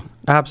 Absolutely.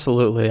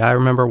 I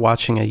remember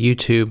watching a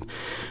YouTube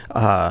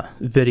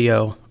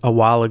video a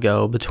while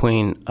ago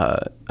between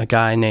a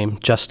guy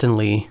named Justin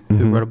Lee,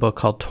 who wrote a book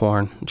called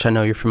Torn, which I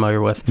know you're familiar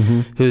with,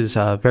 who's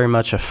very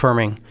much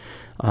affirming,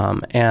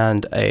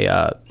 and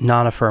a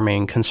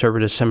non-affirming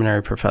conservative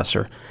seminary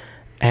professor.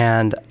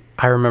 And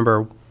I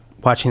remember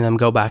watching them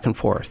go back and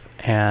forth.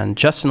 And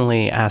Justin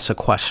Lee asked a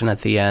question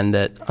at the end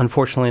that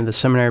unfortunately the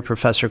seminary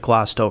professor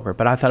glossed over,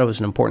 but I thought it was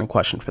an important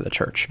question for the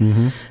church,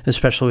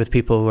 especially with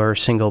people who are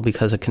single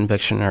because of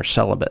conviction or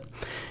celibate.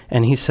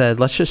 And he said,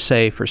 let's just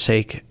say for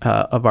sake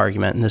of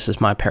argument, and this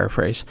is my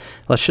paraphrase,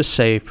 let's just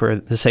say for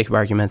the sake of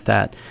argument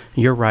that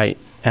you're right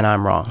and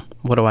I'm wrong.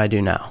 What do I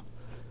do now?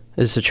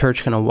 Is the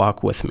church going to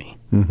walk with me?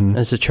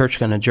 Is the church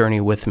going to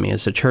journey with me?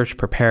 Is the church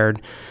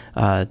prepared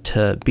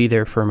to be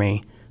there for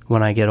me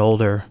when I get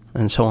older,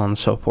 and so on and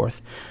so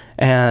forth?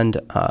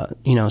 And,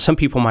 some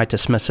people might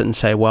dismiss it and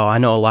say, well, I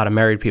know a lot of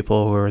married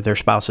people who their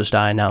spouses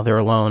die, now they're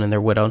alone and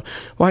they're widowed.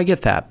 Well, I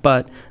get that.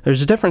 But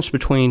there's a difference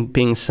between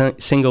being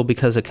single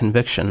because of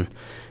conviction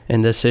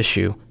in this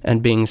issue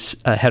and being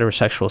a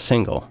heterosexual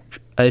single.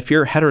 If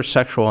you're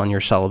heterosexual and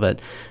you're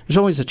celibate, there's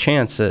always a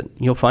chance that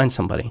you'll find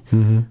somebody.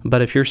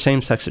 But if you're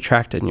same-sex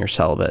attracted and you're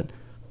celibate,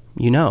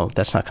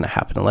 that's not going to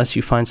happen unless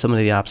you find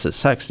somebody of the opposite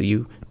sex that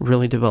you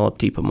really develop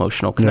deep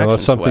emotional connections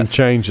unless something with.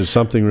 changes,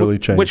 something really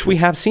changes. Which we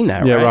have seen that,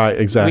 right? Yeah, right,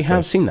 exactly. We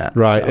have seen that.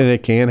 Right, so. And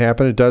it can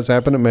happen. It does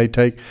happen. It may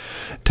take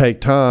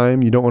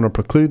time. You don't want to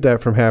preclude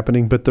that from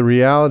happening. But the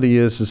reality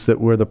is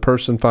that where the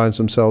person finds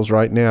themselves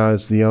right now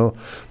is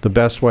the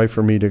best way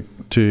for me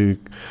to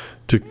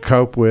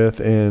cope with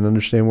and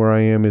understand where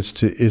I am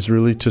is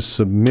really to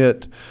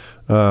submit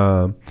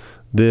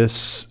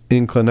this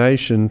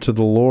inclination to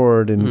the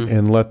Lord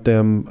and let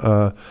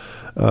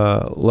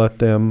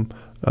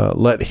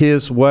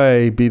His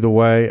way be the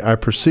way I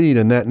proceed,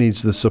 and that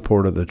needs the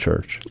support of the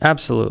church.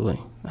 Absolutely.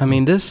 I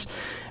mean, this,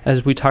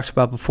 as we talked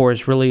about before,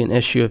 is really an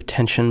issue of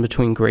tension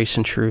between grace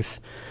and truth.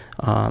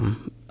 I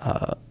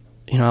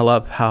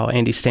love how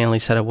Andy Stanley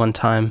said at one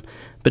time,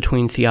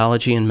 between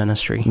theology and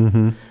ministry.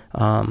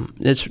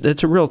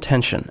 It's a real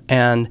tension,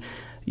 and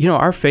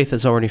our faith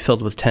is already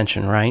filled with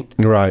tension, right?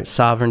 Right.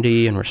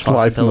 Sovereignty and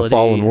responsibility. It's life in the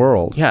fallen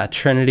world. Yeah,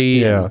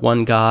 Trinity and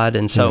one God.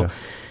 And so,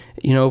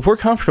 if we're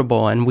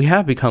comfortable, and we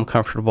have become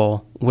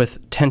comfortable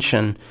with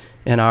tension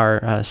in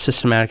our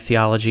systematic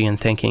theology and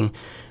thinking,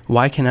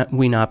 why can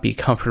we not be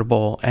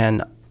comfortable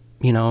and,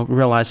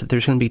 realize that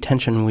there's going to be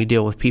tension when we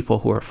deal with people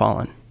who are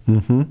fallen?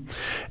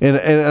 And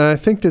I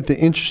think that the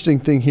interesting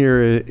thing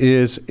here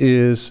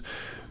is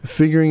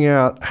figuring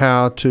out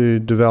how to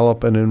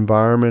develop an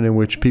environment in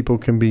which people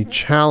can be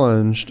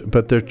challenged,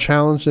 but they're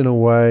challenged in a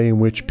way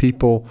in which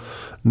people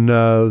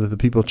know that the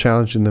people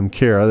challenging them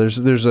care.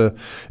 There's a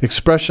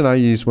expression I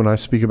use when I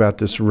speak about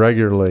this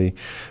regularly.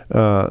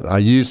 I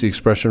use the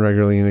expression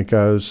regularly, and it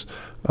goes,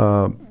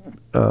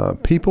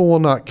 people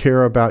will not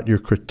care about your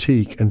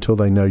critique until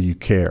they know you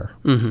care.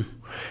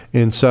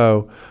 And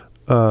so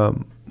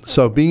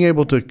being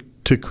able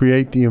to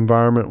create the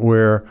environment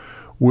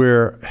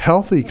where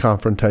healthy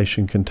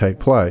confrontation can take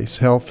place,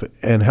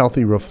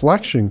 healthy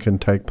reflection can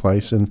take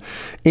place, and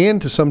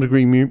to some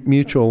degree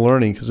mutual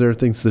learning, because there are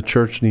things the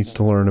church needs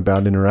to learn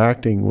about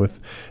interacting with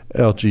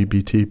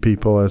LGBT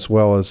people as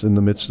well as in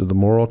the midst of the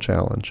moral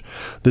challenge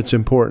that's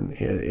important.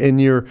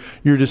 And your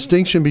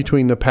distinction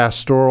between the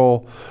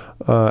pastoral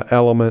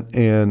element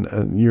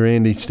and your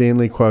Andy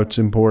Stanley quote's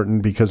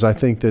important, because I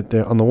think that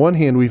on the one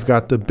hand we've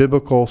got the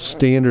biblical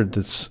standard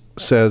that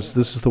says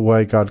this is the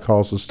way God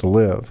calls us to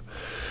live.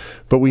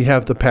 But we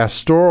have the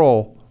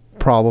pastoral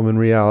problem in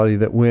reality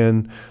that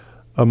when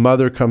a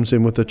mother comes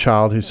in with a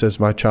child who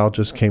says, my child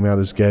just came out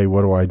as gay,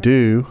 what do I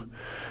do?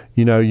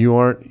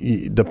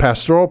 The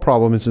pastoral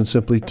problem isn't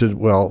simply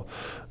the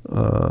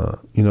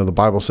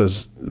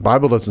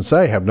Bible doesn't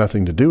say have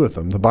nothing to do with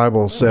them. The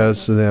Bible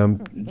says to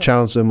them,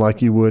 challenge them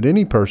like you would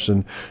any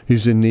person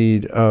who's in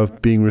need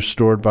of being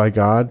restored by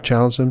God.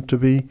 Challenge them to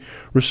be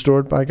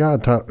restored by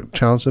God.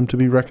 Challenge them to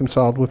be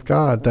reconciled with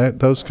God.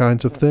 Those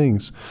kinds of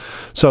things.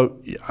 So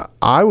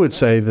I would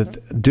say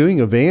that doing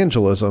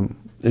evangelism,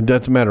 it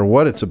doesn't matter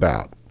what it's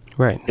about.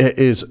 Right.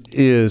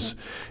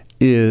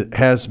 It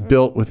has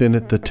built within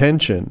it the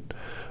tension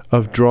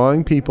of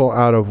drawing people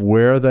out of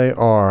where they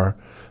are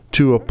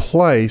to a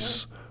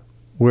place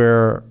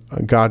where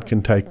God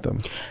can take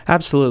them.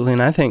 Absolutely,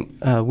 and I think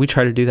we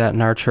try to do that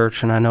in our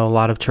church, and I know a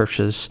lot of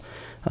churches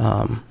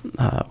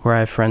where I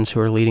have friends who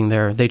are leading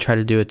there, they try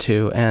to do it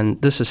too,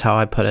 and this is how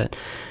I put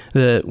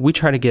it. We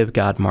try to give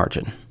God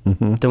margin.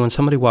 That when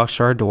somebody walks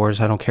to our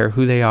doors, I don't care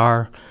who they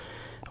are,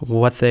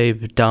 what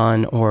they've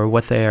done, or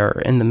what they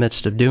are in the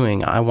midst of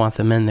doing, I want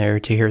them in there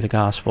to hear the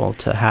gospel,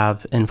 to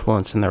have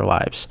influence in their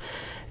lives.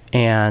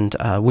 And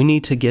we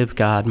need to give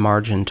God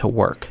margin to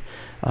work.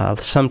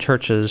 Some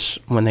churches,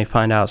 when they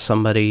find out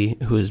somebody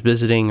who is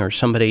visiting or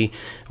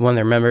one of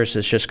their members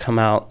has just come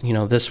out,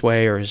 this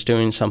way or is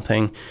doing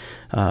something,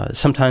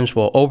 sometimes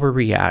will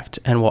overreact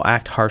and will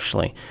act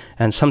harshly,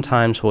 and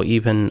sometimes will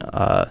even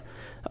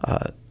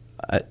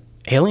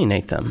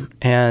alienate them.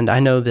 And I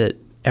know that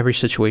every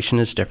situation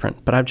is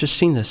different, but I've just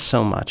seen this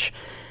so much.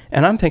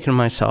 And I'm thinking to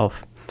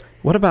myself,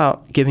 what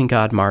about giving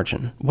God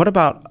margin? What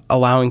about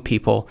allowing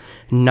people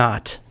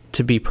not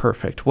to be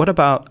perfect? What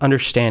about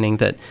understanding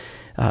that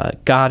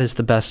God is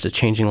the best at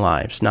changing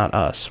lives, not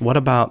us? What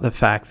about the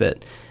fact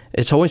that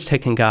it's always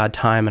taken God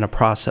time and a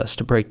process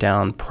to break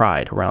down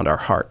pride around our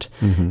heart.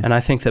 And I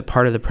think that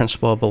part of the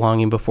principle of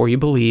belonging before you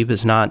believe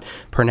is not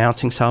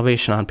pronouncing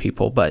salvation on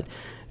people, but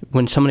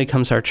when somebody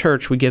comes to our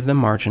church, we give them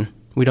margin.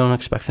 We don't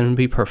expect them to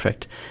be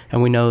perfect.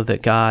 And we know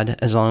that God,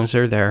 as long as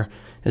they're there,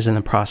 is in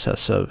the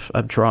process of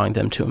drawing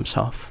them to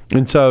himself.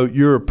 And so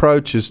your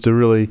approach is to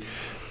really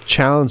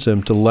challenge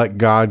them to let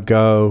God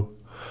go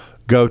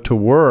to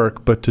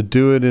work, but to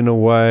do it in a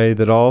way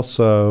that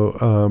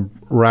also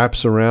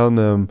wraps around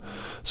them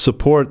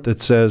support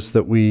that says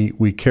that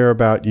we care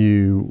about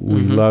you,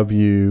 we love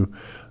you.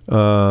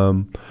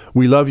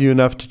 We love you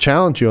enough to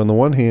challenge you on the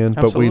one hand,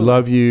 but we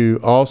love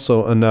you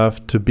also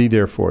enough to be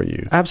there for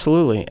you.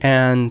 Absolutely.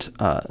 And,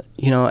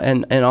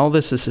 and all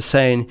this is to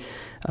say,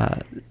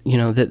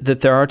 that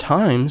there are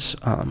times,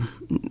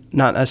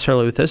 not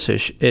necessarily with this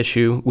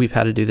issue, we've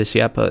had to do this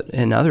yet, but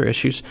in other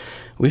issues,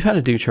 we've had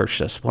to do church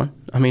discipline.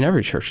 I mean,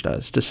 every church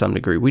does to some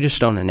degree. We just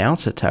don't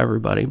announce it to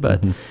everybody,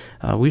 but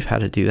we've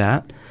had to do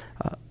that.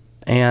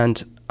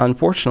 And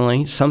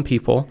unfortunately, some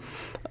people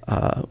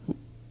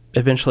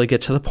eventually get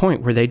to the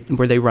point where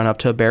they run up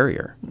to a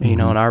barrier.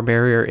 And our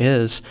barrier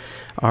is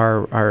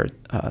our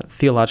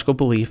theological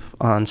belief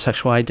on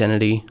sexual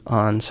identity,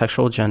 on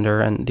sexual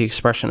gender, and the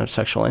expression of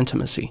sexual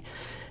intimacy.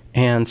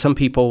 And some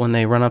people, when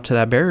they run up to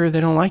that barrier, they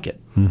don't like it.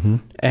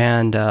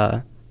 And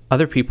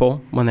other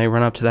people, when they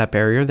run up to that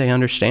barrier, they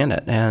understand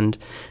it, and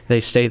they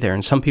stay there.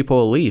 And some people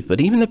will leave.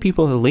 But even the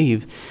people who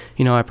leave,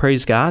 I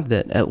praise God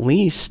that at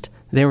least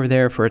they were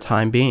there for a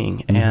time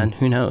being, and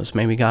who knows,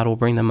 maybe God will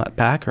bring them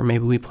back, or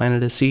maybe we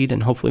planted a seed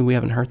and hopefully we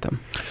haven't hurt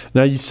them.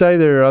 Now, you say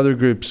there are other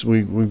groups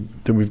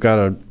that we've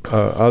got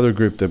other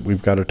group that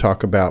we've got to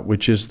talk about,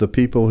 which is the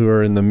people who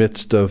are in the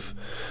midst of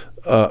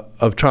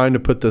trying to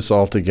put this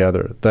all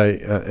together.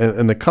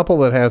 And the couple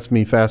that has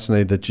me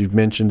fascinated that you've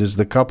mentioned is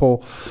the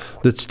couple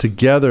that's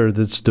together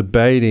that's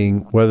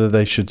debating whether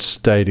they should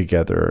stay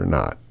together or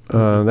not.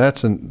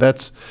 That's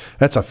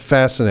a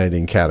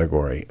fascinating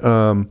category.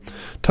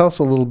 Tell us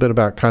a little bit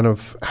about kind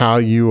of how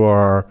you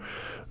are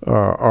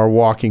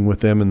walking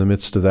with them in the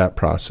midst of that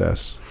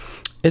process.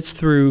 It's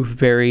through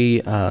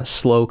very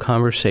slow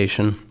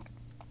conversation.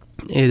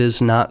 It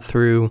is not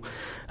through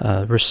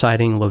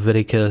reciting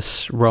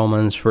Leviticus,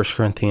 Romans, 1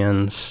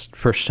 Corinthians,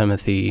 1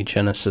 Timothy,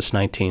 Genesis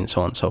 19, so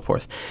on and so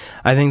forth.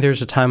 I think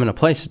there's a time and a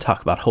place to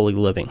talk about holy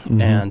living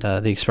and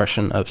the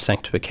expression of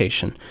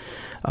sanctification.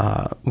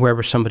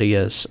 Wherever somebody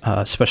is,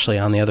 especially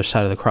on the other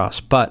side of the cross.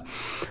 But,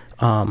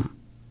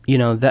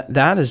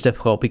 that is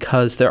difficult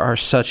because there are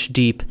such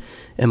deep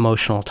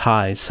emotional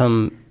ties.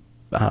 Some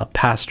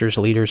pastors,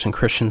 leaders, and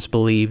Christians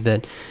believe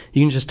that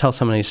you can just tell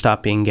somebody to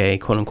stop being gay,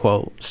 quote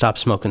unquote, stop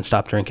smoking,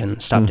 stop drinking,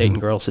 stop dating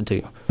girls that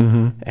do.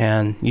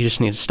 And you just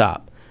need to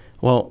stop.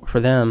 Well, for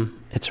them,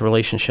 it's a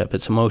relationship.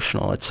 It's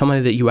emotional. It's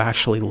somebody that you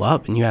actually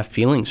love and you have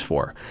feelings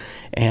for.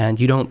 And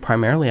you don't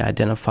primarily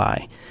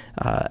identify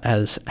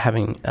as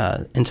having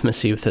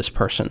intimacy with this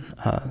person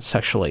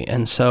sexually.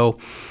 And so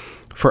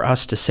for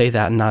us to say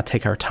that and not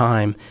take our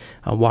time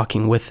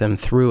walking with them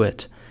through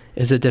it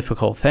is a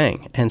difficult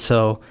thing. And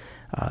so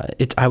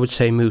I would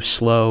say move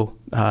slow,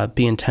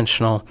 be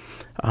intentional,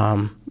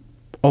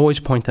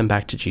 always point them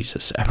back to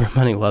Jesus.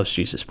 Everybody loves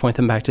Jesus. Point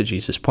them back to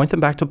Jesus. Point them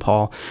back to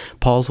Paul.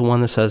 Paul's the one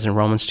that says in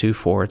Romans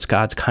 2:4, it's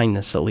God's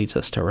kindness that leads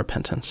us to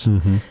repentance.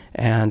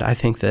 And I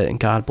think that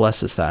God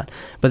blesses that.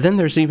 But then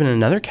there's even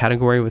another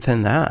category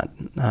within that,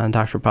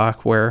 Dr.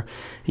 Bach, where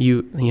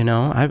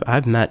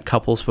I've met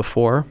couples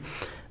before.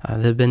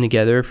 They've been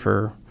together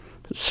for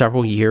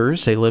several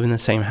years. They live in the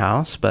same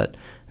house, but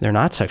they're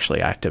not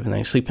sexually active, and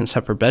they sleep in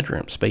separate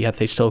bedrooms, but yet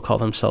they still call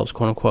themselves,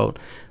 quote unquote,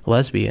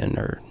 lesbian,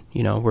 or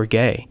we're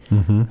gay.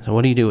 So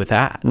what do you do with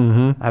that?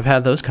 I've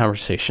had those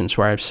conversations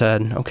where I've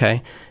said,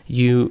 okay,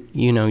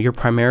 your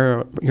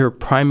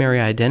primary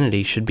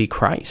identity should be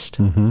Christ.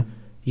 And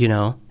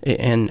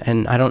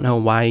I don't know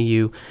why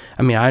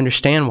I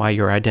understand why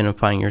you're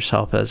identifying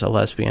yourself as a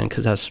lesbian,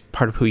 because that's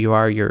part of who you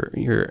are, your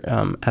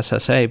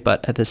SSA,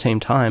 but at the same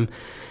time,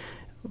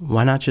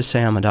 why not just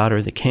say I'm a daughter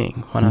of the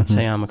King? Why not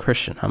say I'm a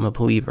Christian? I'm a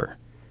believer.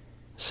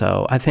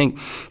 So I think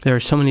there are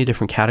so many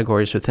different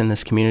categories within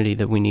this community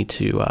that we need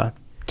to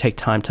take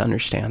time to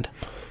understand.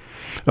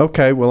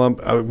 Okay, well,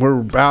 we're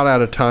about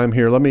out of time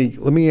here. Let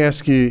me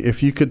ask you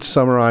if you could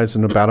summarize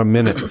in about a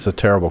minute. It's a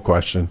terrible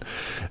question.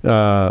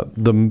 A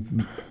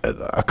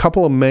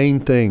couple of main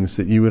things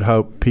that you would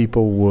hope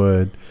people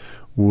would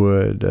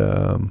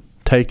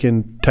take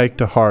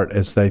to heart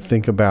as they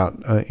think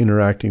about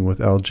interacting with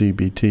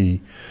LGBT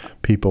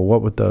people.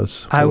 What would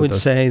those? I would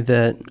say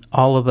that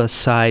all of us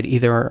side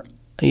either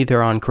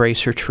on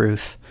grace or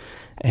truth.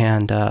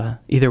 And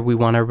either we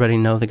want everybody to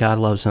know that God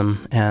loves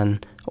them,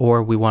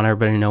 or we want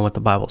everybody to know what the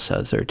Bible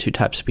says. There are two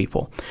types of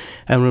people.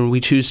 And when we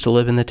choose to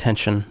live in the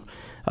tension,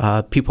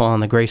 people on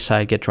the grace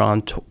side get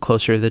drawn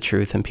closer to the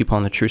truth, and people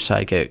on the truth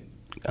side get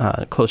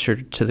closer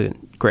to the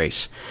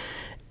grace.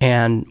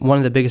 And one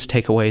of the biggest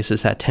takeaways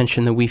is that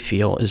tension that we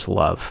feel is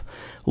love.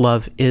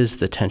 love is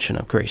the tension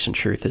of grace and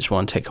truth is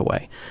one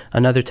takeaway.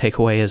 Another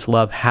takeaway is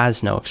love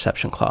has no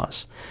exception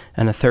clause.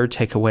 And a third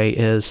takeaway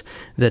is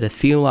that a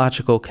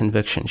theological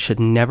conviction should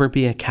never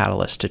be a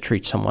catalyst to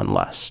treat someone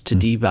less, to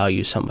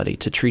devalue somebody,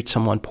 to treat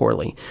someone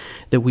poorly.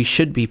 That we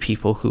should be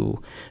people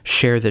who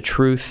share the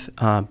truth,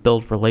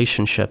 build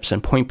relationships,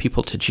 and point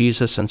people to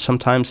Jesus. And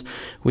sometimes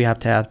we have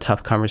to have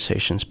tough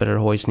conversations, but it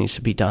always needs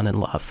to be done in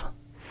love.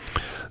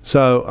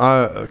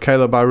 So,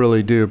 Caleb, I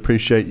really do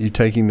appreciate you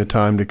taking the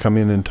time to come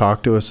in and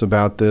talk to us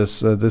about this.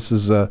 This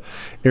is an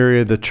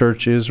area the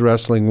church is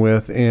wrestling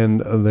with,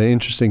 and the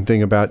interesting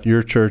thing about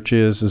your church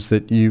is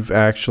that you've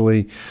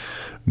actually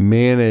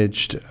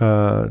managed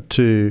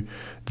to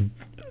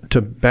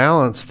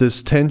balance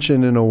this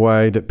tension in a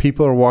way that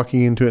people are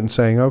walking into it and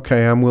saying,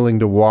 okay, I'm willing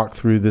to walk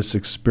through this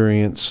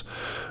experience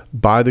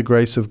by the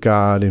grace of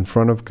God, in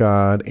front of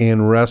God,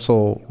 and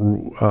wrestle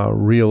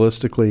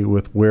realistically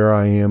with where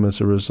I am as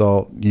a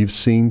result. You've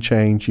seen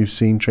change, you've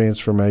seen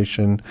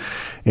transformation,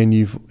 and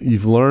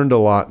you've learned a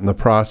lot in the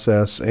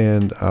process,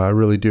 and I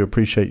really do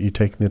appreciate you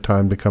taking the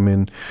time to come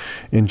in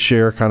and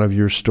share kind of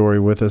your story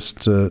with us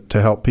to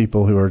help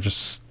people who are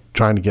just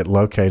trying to get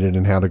located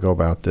and how to go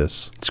about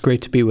this. It's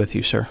great to be with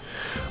you, sir.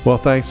 Well,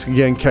 thanks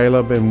again,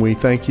 Caleb, and we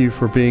thank you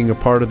for being a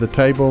part of the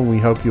table, and we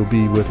hope you'll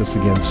be with us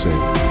again soon.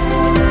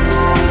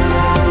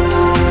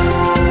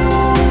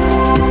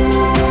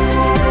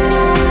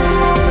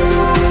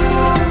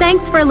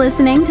 Thanks for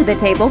listening to the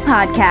Table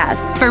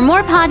Podcast. For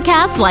more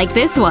podcasts like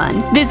this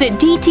one, visit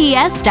dts.edu/the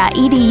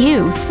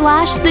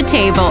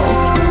table.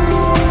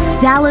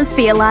 Dallas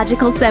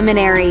Theological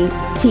Seminary.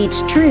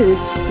 Teach truth,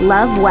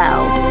 love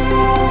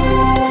well.